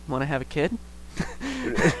 Want to have a kid?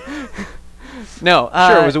 No.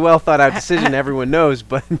 Sure, it was a well thought out decision. Everyone knows,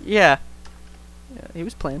 but Yeah. It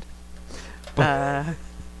was planned. A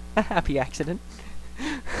happy accident.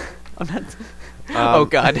 I'm not. Oh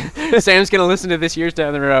God, Sam's gonna listen to this years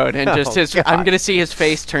down the road, and just I'm gonna see his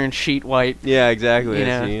face turn sheet white. yeah, exactly. You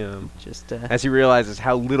as, know, he, Just. as he realizes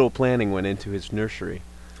how little planning went into his nursery.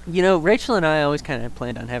 You know, Rachel and I always kind of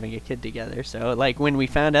planned on having a kid together. So, like, when we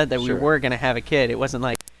found out that we Sure. were gonna have a kid, it wasn't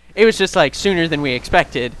like it was just like sooner than we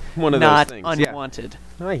expected. One of not those things. Yeah. unwanted.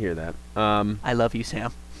 I hear that. I love you,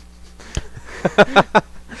 Sam.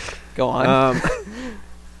 Go on.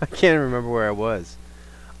 I can't remember where I was.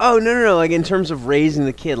 Oh, no. Like, in terms of raising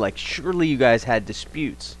the kid, like, surely you guys had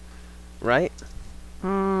disputes, right?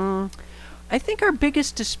 I think our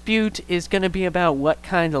biggest dispute is going to be about what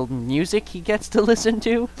kind of music he gets to listen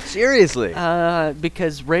to. Seriously.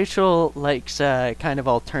 Because Rachel likes kind of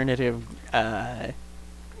alternative,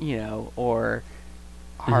 or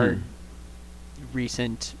hard,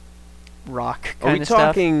 recent rock Are we kind of stuff.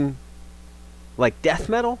 talking, like, death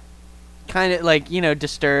metal? Kind of like,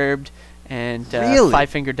 Disturbed and Really? Five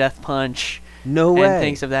Finger Death Punch. No and way.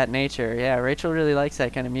 things of that nature. Yeah, Rachel really likes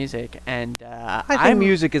that kind of music, and I think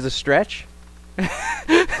music is a stretch. She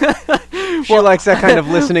likes that kind of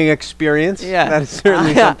listening experience. Yeah. That is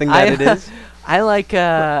certainly something that it is. I like,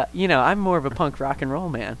 I'm more of a punk rock and roll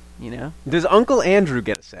man, Does Uncle Andrew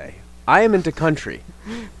get a say? I am into country.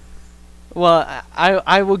 Well,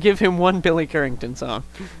 I will give him one Billy Currington song.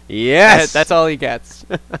 Yes. That's all he gets.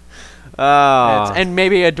 Oh, And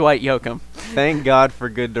maybe a Dwight Yoakam. thank God for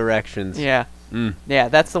good directions. Yeah. Mm. Yeah,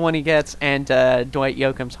 that's the one he gets, and Dwight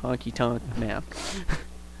Yoakam's Honky Tonk Man.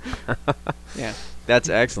 Yeah, That's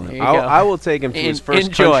excellent. There you go. I will take him to his first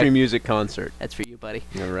Enjoy. country music concert. that's for you, buddy.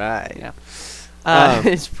 All right. Yeah.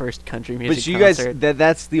 His first country music But you concert. guys,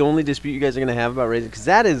 that's the only dispute you guys are going to have about raising, because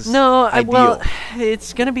that is No, ideal.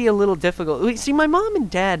 it's going to be a little difficult. See, my mom and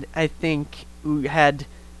dad, I think, had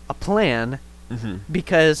a plan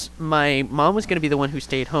because my mom was going to be the one who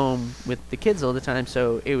stayed home with the kids all the time,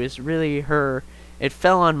 so it was really her. It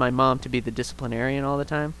fell on my mom to be the disciplinarian all the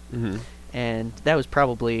time, and that was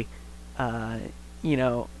probably, I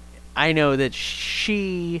know that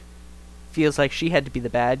she feels like she had to be the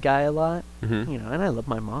bad guy a lot, and I love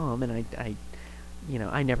my mom, and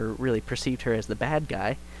I never really perceived her as the bad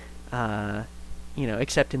guy,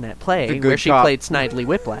 except in that play good where she cop. played Snidely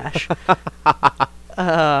Whiplash.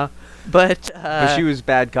 But she was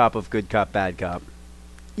bad cop of good cop, bad cop.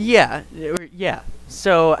 yeah.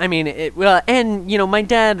 So I mean, my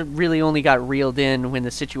dad really only got reeled in when the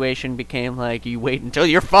situation became like, you wait until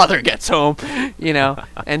your father gets home,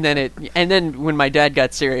 and then when my dad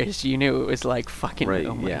got serious, you knew it was like fucking, Right,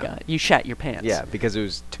 oh my yeah. God, you shat your pants. Yeah, because it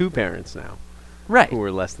was two parents now Right. who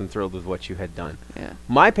were less than thrilled with what you had done. Yeah.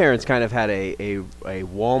 My parents kind of had a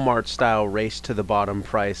Walmart-style race to the bottom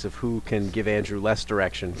price of who can give Andrew less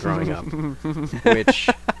direction growing up, which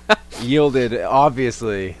yielded,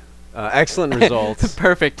 obviously, excellent results.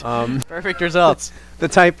 Perfect. Perfect results. The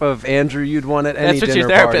type of Andrew you'd want at any That's what dinner your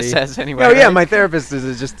therapist party. says anyway. Oh yeah, right? my therapist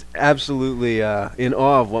is just absolutely in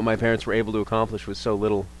awe of what my parents were able to accomplish with so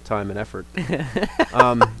little time and effort.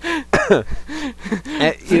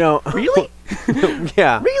 Really?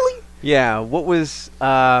 Yeah. Really? Yeah. What was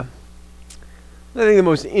I think the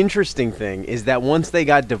most interesting thing is that once they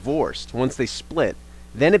got divorced, once they split,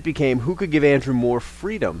 then it became who could give Andrew more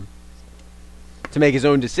freedom to make his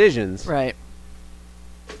own decisions. Right.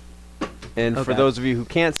 And for Okay. those of you who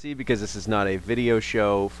can't see, because this is not a video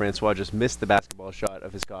show, Francois just missed the basketball shot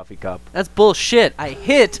of his coffee cup. That's bullshit. I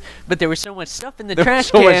hit, but there was so much stuff in the There was trash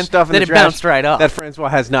so much can stuff in that the it trash bounced right off. that Francois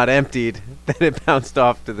has not emptied, that it bounced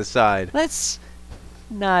off to the side. Let's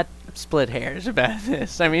not split hairs about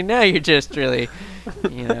this. I mean, now you're just really,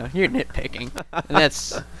 you're nitpicking.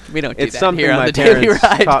 And we don't do It's that something here on my the Daily parents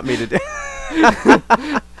Ride. taught me to do.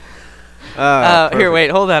 Here, Perfect. wait,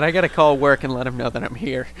 hold on. I gotta call work and let them know that I'm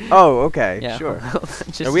here. Oh, okay, Yeah, sure. hold on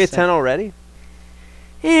just Are we a at 10 already?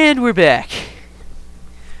 And we're back.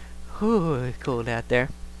 Ooh, it's cold out there.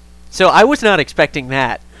 So I was not expecting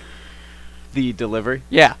that. The delivery?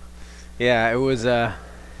 Yeah. Yeah, it was, I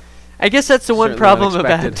guess that's the one Certainly problem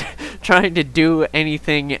about unexpected. trying to do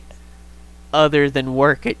anything other than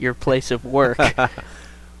work at your place of work.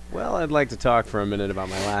 well, I'd like to talk for a minute about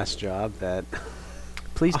my last job that...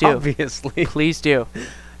 Please do. Obviously. Please do.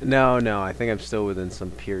 No, I think I'm still within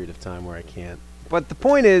some period of time where I can't. But the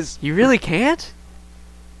point is... You really can't?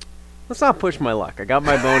 let's not push my luck. I got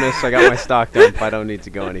my bonus. I got my stock dump. I don't need to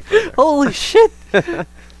go any further. Holy shit!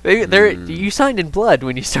 You signed in blood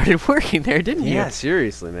when you started working there, didn't you? Yeah,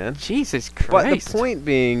 seriously, man. Jesus But Christ. the point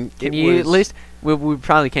being, Can you at least... We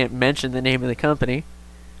probably can't mention the name of the company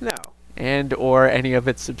no. and or any of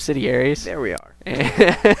its subsidiaries. There we are.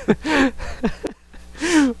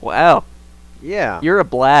 Wow. Yeah. You're a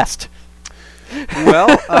blast. Well,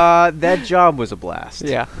 that job was a blast.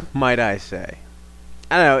 Yeah. Might I say.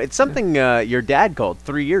 I don't know. It's something your dad called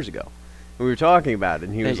 3 years ago. We were talking about it,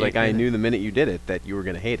 and he was like, I knew the minute you did it that you were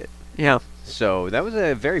going to hate it. Yeah. So that was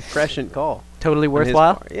a very prescient call. Totally on his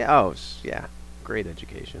worthwhile? part. Yeah. Yeah. Great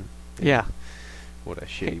education. Yeah. What a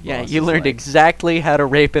shitty boss. Yeah, you is learned like. exactly how to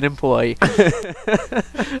rape an employee.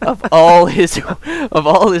 of all his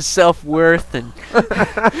self-worth and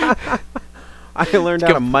I learned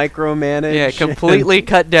how to micromanage. yeah, completely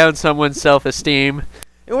cut down someone's self-esteem.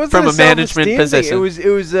 It wasn't from a a management self-esteem position. thing. It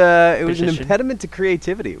was an Position. impediment to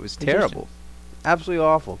creativity. It was terrible. Absolutely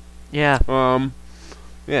awful. Yeah.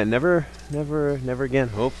 Yeah, never again,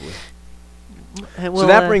 hopefully. Well, So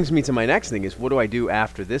that brings me to my next thing is what do I do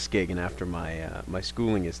after this gig and after my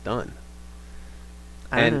schooling is done?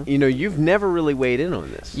 I don't And know. you know, you've never really weighed in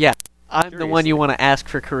on this. Yeah, I'm the one you Seriously. want to ask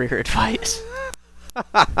for career advice.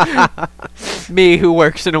 Me, who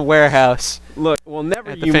works in a warehouse. Look, well,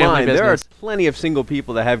 never At the you family mind. There are business. plenty of single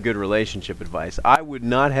people that have good relationship advice. I would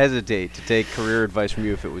not hesitate to take career advice from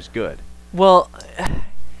you if it was good. Well,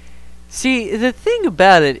 see, the thing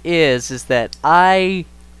about it is that I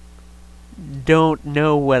don't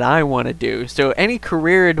know what I want to do. So any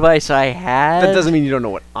career advice I have... That doesn't mean you don't know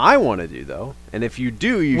what I want to do, though. And if you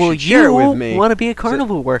do, you well, should share it with you me. want to be a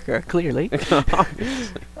carnival worker, clearly.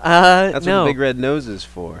 Obviously. That's That's what the big red nose is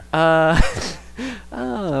for. Oh,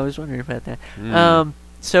 I was wondering about that. Mm.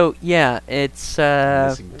 So yeah, it's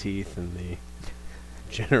Missing teeth and the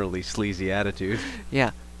generally sleazy attitude.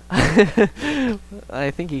 yeah.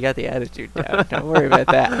 I think you got the attitude down. Don't worry about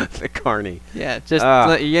that. The carny. Yeah, just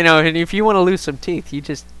Ah. you know, and if you want to lose some teeth, you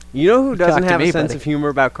just You know who Talk doesn't to have me, a sense buddy. of humor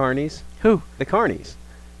about carnies? who? The carnies.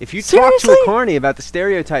 If you talk to Seriously? a carny about the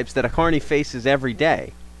stereotypes that a carny faces every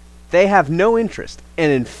day, they have no interest.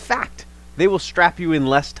 And in fact, they will strap you in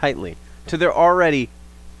less tightly to their already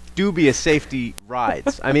dubious safety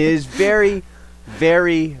rides. I mean, it is very,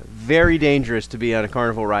 very, very dangerous to be on a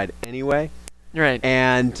carnival ride anyway. Right.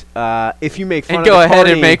 And if you make fun And of go the ahead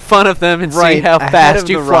carny, and make fun of them and see right, how ahead fast of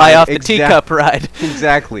you the fly ride, off the exact- teacup ride.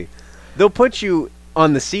 Exactly. They'll put you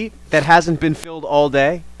on the seat that hasn't been filled all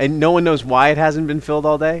day, and no one knows why it hasn't been filled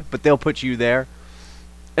all day, but they'll put you there.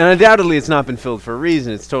 And undoubtedly it's not been filled for a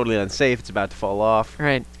reason. It's totally unsafe. It's about to fall off.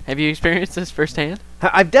 Right. Have you experienced this firsthand?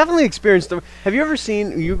 I've definitely experienced them. Have you ever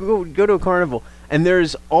seen, you go to a carnival, and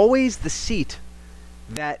there's always the seat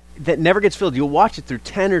that never gets filled. You'll watch it through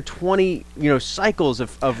 10 or 20, cycles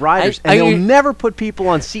of riders, and they'll never put people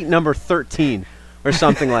on seat number 13 or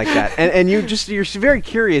something like that. And you're very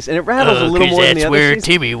curious, and it rattles a little more than the other seats.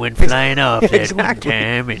 Timmy went flying off Exactly.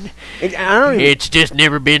 and And I don't even, it's just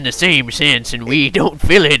never been the same since, and we don't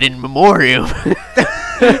fill it in memoriam.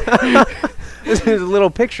 There's a little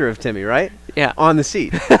picture of Timmy, right? Yeah. On the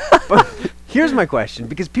seat. But here's my question,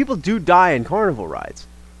 because people do die in carnival rides.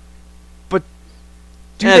 But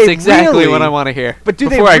do That's they exactly really, what I want to hear. But do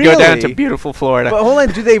they before I go down to really- beautiful Florida? But hold on,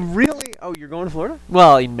 do they really? Oh, you're going to Florida?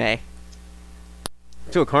 Well, in May.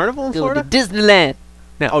 To a carnival in Go Florida? to Disneyland.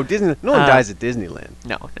 No. Oh, Disney. No one dies at Disneyland.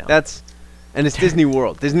 No. And it's Disney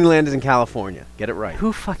World. Disneyland is in California. Get it right.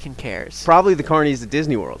 Who fucking cares? Probably the carnies at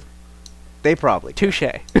Disney World. They probably. Touche.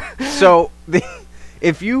 So,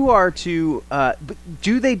 if you are to,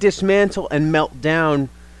 do they dismantle and melt down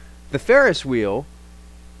the Ferris wheel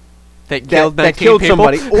that killed 19 that killed people?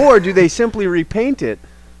 somebody, or do they simply repaint it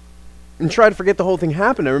and try to forget the whole thing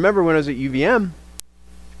happened? I remember when I was at UVM,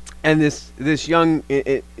 and this young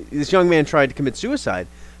man tried to commit suicide.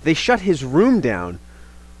 They shut his room down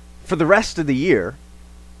for the rest of the year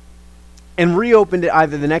and reopened it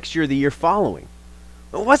either the next year or the year following.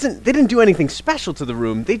 They didn't do anything special to the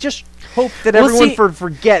room. They just hoped that Well, everyone see-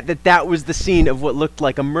 forget that was the scene of what looked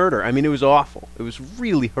like a murder. I mean, it was awful. It was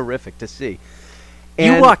really horrific to see. You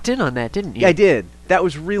And walked in on that, didn't you? Yeah, I did. That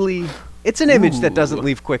was really... It's an image that doesn't Ooh.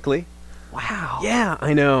 leave quickly. Wow. Yeah,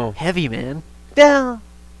 I know. Heavy, man. Yeah.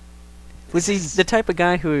 Was he the type of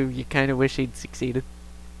guy who you kind of wish he'd succeeded?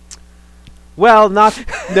 Well, not...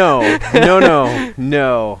 No.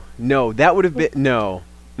 No. That would have been... No.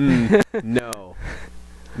 No.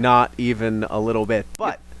 Not even a little bit.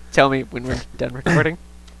 But... Tell me when we're done recording.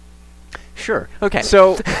 Sure. Okay.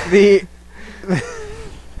 So, the...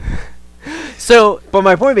 So, But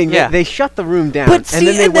my point being, Yeah. they shut the room down, but and see,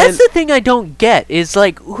 then they and went. that's the thing I don't get is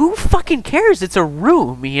like, who fucking cares? It's a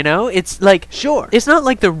room, you know. It's like, Sure. it's not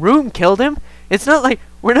like the room killed him. It's not like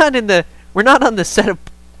we're not on the set of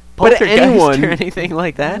But Poltergeist anyone- or anything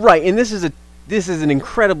like that. Right, and this is an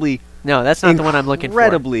incredibly, No, that's not the one I'm looking for.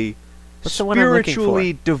 incredibly What's the one I'm looking for?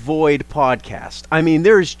 spiritually devoid podcast. I mean,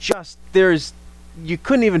 you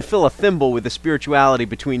couldn't even fill a thimble with the spirituality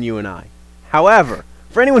between you and I. However,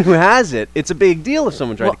 for anyone who has it, it's a big deal if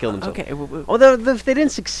someone tried to kill themselves. Okay, Although if they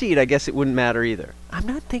didn't succeed, I guess it wouldn't matter either. I'm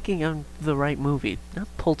not thinking of the right movie. Not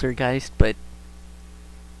Poltergeist, but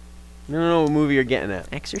I don't know what movie you're getting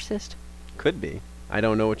at. Exorcist. Could be. I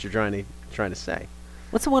don't know what you're trying to say.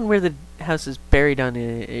 What's the one where the house is buried on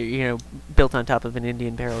built on top of an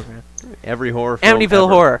Indian burial ground? Every horror film Amityville ever.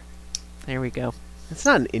 Horror. There we go. It's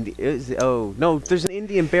not an Indian. Oh no, there's an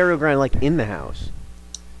Indian burial ground like in the house.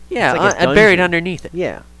 Yeah, like a buried dungeon. underneath it.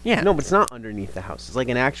 Yeah. Yeah. No, but it's not underneath the house. It's like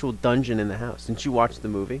an actual dungeon in the house. Didn't you watch the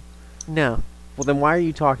movie? No. Well, then why are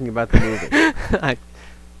you talking about the movie?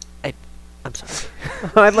 I'm sorry.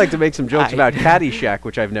 I'd like to make some jokes I- about Caddyshack,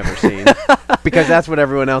 which I've never seen, because that's what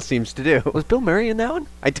everyone else seems to do. Was Bill Murray in that one?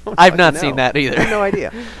 I don't. I've fucking not know. seen that either. I have no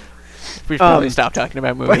idea. We should probably Um, stop talking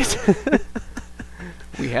about movies. But,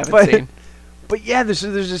 We haven't but- seen. but yeah,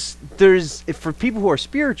 there's if for people who are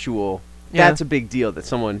spiritual, Yeah. that's a big deal that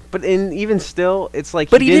someone. But even still, it's like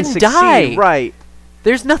But he he didn't didn't succeed, die. right?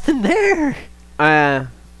 There's nothing there.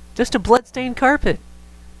 Just a bloodstained carpet.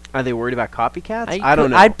 Are they worried about copycats? I don't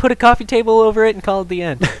know. I'd put a coffee table over it and call it the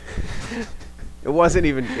end. It wasn't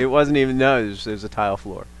even. No, it was a tile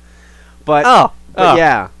floor. But Oh.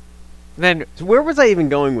 yeah. Then So where was I even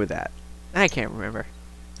going with that? I can't remember.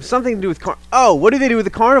 Something to do with what do they do with the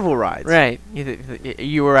carnival rides? Right.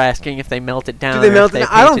 You were asking if they melt it down. they or melt if it down?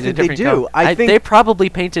 I don't painted a think they different do. color. I think- they probably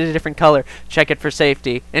painted a different color, check it for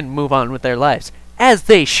safety, and move on with their lives. As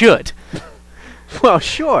they should. Well,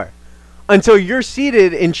 sure. Until you're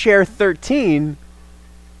seated in chair 13,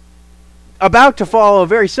 about to follow a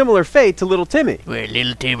very similar fate to little Timmy. Where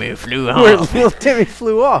little Timmy flew Where little Timmy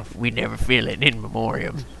flew off. We never feel it in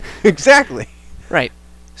memoriam. Exactly. Right.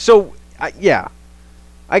 So, yeah.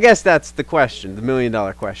 I guess that's the question, the $1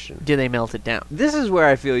 million question. Do they melt it down? This is where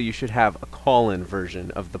I feel you should have a call-in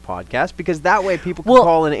version of the podcast, because that way people can Well-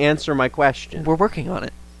 call and answer my question. We're working on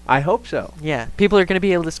it. I hope so. Yeah. People are going to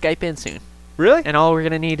be able to Skype in soon. Really? And all we're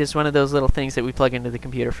going to need is one of those little things that we plug into the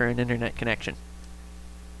computer for an internet connection.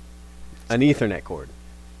 An Ethernet cord.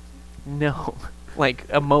 No. Like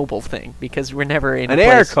a mobile thing, because we're never in An a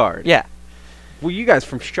air place- card. Yeah. Well, you guys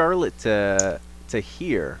from Charlotte to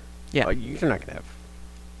here. Yeah. You're not gonna have.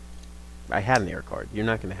 I had an air card. You're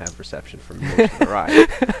not gonna have reception from most of the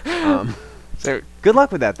ride. So Good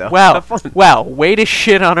luck with that, though. wow. Have fun. Wow. Way to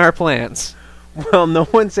shit on our plans. Well, no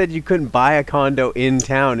one said you couldn't buy a condo in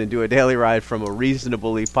town and do a daily ride from a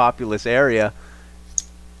reasonably populous area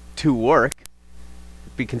to work.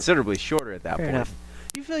 It'd be considerably shorter at that Fair point. enough.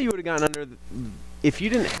 Do you feel you would have gotten under? If you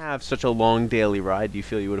didn't have such a long daily ride, do you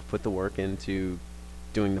feel you would have put the work into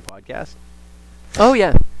doing the podcast? Oh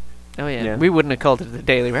yeah. Oh yeah. Yeah. We wouldn't have called it the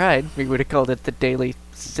daily ride. We would have called it the daily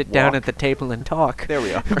sit down Walk. at the table and talk. There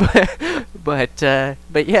we are.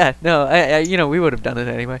 but yeah, no, I we would have done it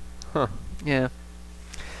anyway. Huh. Yeah.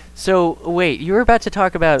 So wait, you were about to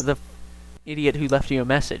talk about the idiot who left you a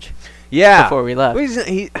message Yeah. before we left.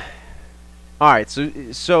 Well, all right,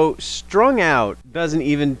 so strung out doesn't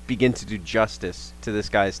even begin to do justice to this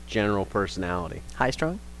guy's general personality. High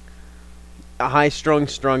strung? High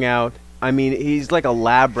strung out. I mean, he's like a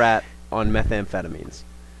lab rat on methamphetamines.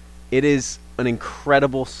 It is an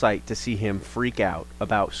incredible sight to see him freak out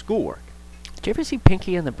about schoolwork. Did you ever see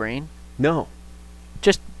Pinky and the Brain? No.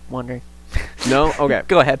 Just wondering. No? Okay.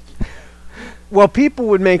 Go ahead. Well, people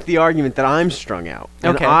would make the argument that I'm strung out.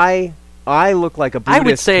 And Okay. I look like a I would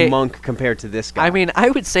Buddhist say- monk compared to this guy. I mean,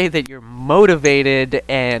 I would say that you're motivated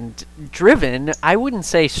and driven. I wouldn't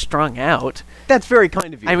say strung out. that's very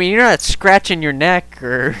kind of you. I mean, you're not scratching your neck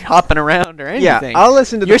or hopping around or yeah, anything. I'll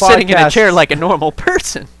listen to the You're sitting in a podcasts- chair like a normal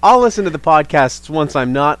person. I'll listen to the podcasts once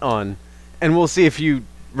I'm not on, and we'll see if you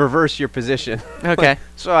reverse your position. Okay.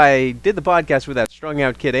 So I did the podcast with that strung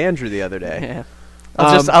out kid Andrew the other day. Yeah.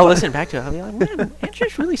 Um, I'll listen back to it. I'll be like, man,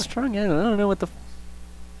 Andrew's really strung out. I don't know what the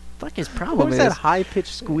fuck his problem What was is. that high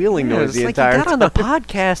pitched squealing Yeah, noise it's the like entire he got time? on the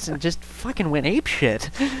podcast and just fucking went ape shit.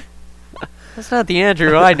 That's not the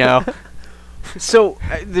Andrew I know. So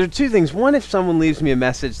there are two things. One, if someone leaves me a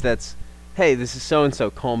message that's, "Hey, this is so and so,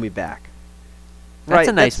 call me back." That's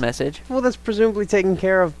a nice message. Well, that's presumably taken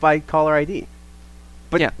care of by caller ID.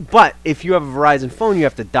 But Yeah. but if you have a Verizon phone, you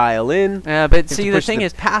have to dial in. But you have see, to the push thing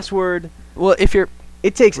is, password. well, if you're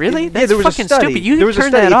It takes Really? yeah, That's there was fucking a study. stupid. You there was a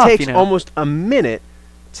turn study. that It off, takes you know. almost a minute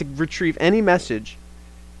to retrieve any message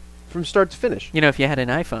from start to finish. You know, if you had an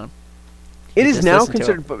iPhone. It You is just now listen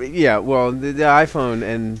to considered, yeah. Well, the iPhone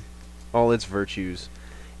and all its virtues.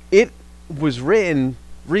 It was written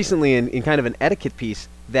recently in kind of an etiquette piece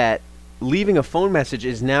that leaving a phone message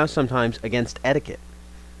is now sometimes against etiquette.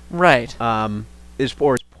 Right. Is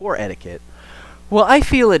poor etiquette. Well, I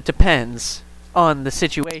feel it depends on the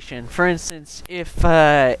situation. For instance, if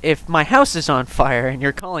my house is on fire and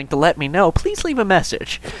you're calling to let me know, please leave a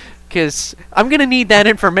message, because I'm gonna need that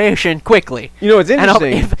information quickly. You know, it's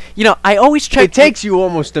interesting. I always check. It takes you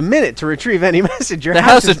almost a minute to retrieve any message. Your The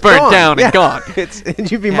house is burnt gone. down and gone.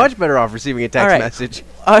 And you'd be Yeah. much better off receiving a text Alright. message.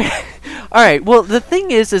 All right. Well, the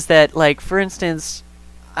thing is that, like, for instance,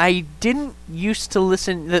 I didn't used to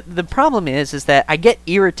listen. The problem is that I get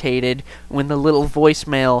irritated when the little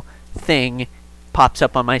voicemail thing pops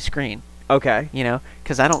up on my screen. Okay. You know,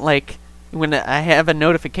 because I don't like when I have a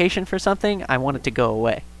notification for something. I want it to go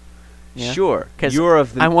away. You know? Sure. 'Cause You're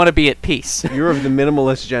of I the want to be at peace. you're of the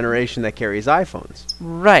minimalist generation that carries iPhones.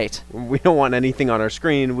 Right. We don't want anything on our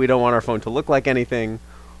screen. We don't want our phone to look like anything.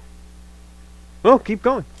 Well, keep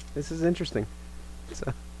going. This is interesting.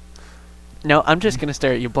 So, No, I'm just gonna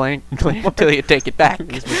stare at you blankly until you take it back.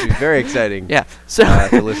 this must be very exciting Yeah. So.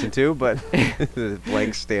 to listen to, but the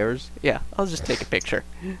blank stares. Yeah, I'll just take a picture.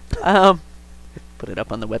 Put it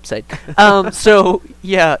up on the website. So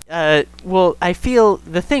yeah, well, I feel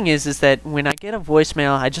the thing is that when I get a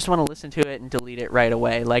voicemail, I just want to listen to it and delete it right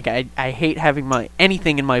away. Like I hate having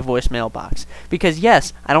anything in my voicemail box, because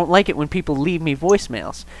yes, I don't like it when people leave me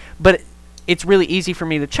voicemails, but it's really easy for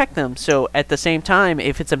me to check them. So at the same time,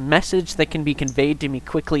 if it's a message that can be conveyed to me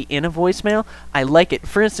quickly in a voicemail, I like it.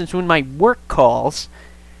 For instance, when my work calls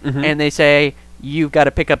and they say you've got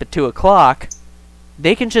to pick up at 2:00,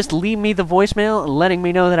 they can just leave me the voicemail letting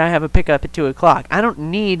me know that I have a pickup at 2:00. I don't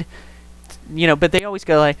need, but they always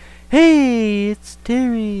go like, "Hey, it's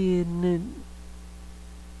Terry," and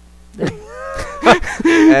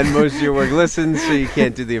And most of your work listens, so you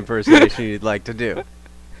can't do the impersonation you'd like to do.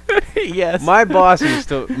 yes. My boss used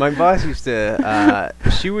to.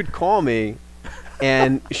 She would call me,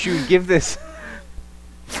 and she would give this.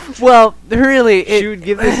 Well, really, She would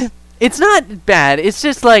give this. it's not bad. It's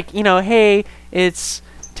just like, hey, it's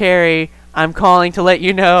Terry. I'm calling to let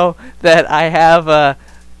you know that I have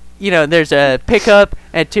there's a pickup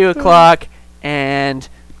at 2:00, and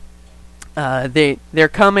they're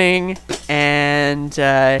coming, and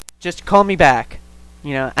just call me back.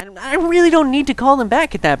 I really don't need to call them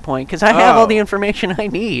back at that point, because I have all the information I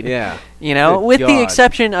need. Yeah. With Good the God.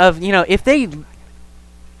 exception of, if they...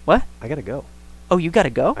 What? I gotta go. Oh, you gotta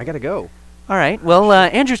go? I gotta go. All right. Well,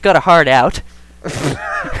 Andrew's got a hard out.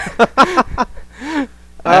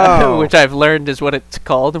 Oh. Which I've learned is what it's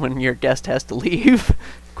called when your guest has to leave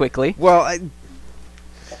quickly. Well, I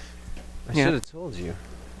Yeah. should have told you.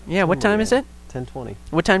 Yeah, what time is it? 10:20.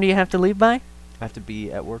 What time do you have to leave by? I have to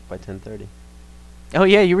be at work by 10:30. Oh,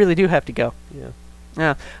 yeah, you really do have to go. Yeah.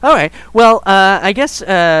 Yeah. All right. Well, I guess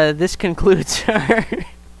this concludes our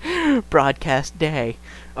broadcast day.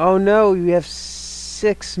 Oh no, you have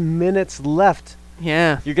 6 minutes left.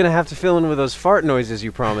 Yeah. You're gonna have to fill in with those fart noises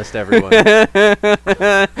you promised everyone. I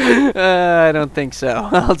don't think so.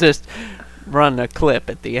 I'll just run a clip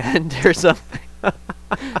at the end or something.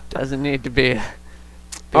 Doesn't need to be a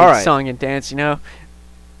big All right. song and dance, Yeah. Well,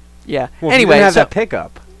 if you Anyway, didn't have so that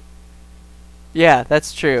pickup. yeah,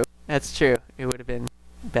 that's true. That's true. It would have been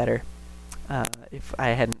better if I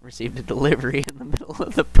hadn't received a delivery in the middle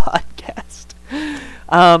of the podcast.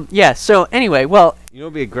 Yeah. So anyway, well, You know,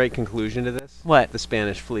 what would be a great conclusion to this. what? The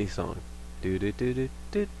Spanish Flea song. Do do do do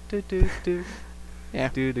do do do do. Yeah.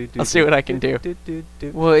 Do do do. I'll see what I can do. do.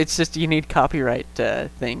 Well, it's just you need copyright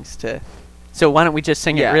things to. So why don't we just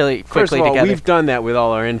sing it Yeah. really quickly First of all, together? we've done that with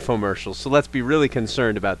all our infomercials, so let's be really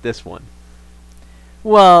concerned about this one.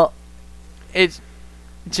 Well, it's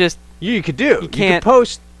just You could do. You can't- could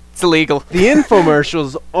post it's illegal. the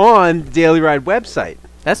infomercials on the Daily Ride website.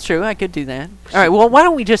 That's true. I could do that. All right. Well, why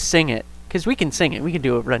don't we just sing it? Because we can sing it. We can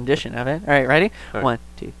do a rendition of it. All right. Ready? All right. 1,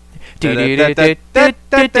 2. Do do do do do do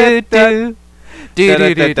do do. Do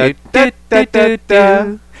do do do do do do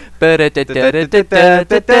do.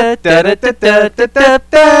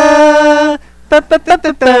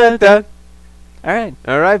 All right.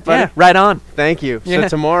 All right, buddy. Yeah. Right on. Thank you. Yeah. So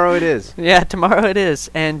tomorrow it is. Yeah. Tomorrow it is.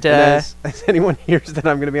 And And as anyone hears that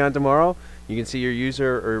I'm going to be on tomorrow, you can see your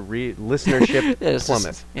user or listenership it's plummet.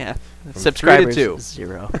 just- yeah. From 3 to Subscribers 2.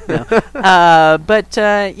 0. No. But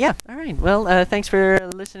yeah. All right. Well, thanks for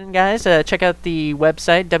listening, guys. Check out the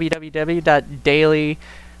website www.daily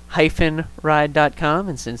ride.com,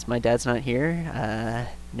 and since my dad's not here,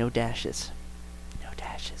 no dashes. No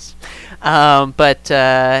dashes.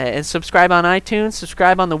 And subscribe on iTunes,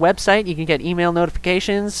 subscribe on the website. You can get email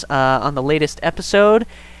notifications on the latest episode.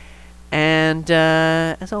 And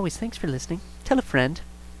as always, thanks for listening. Tell a friend.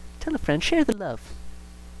 Tell a friend. Share the love.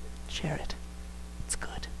 Share it. It's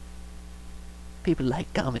good. People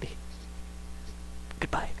like comedy.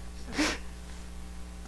 Goodbye.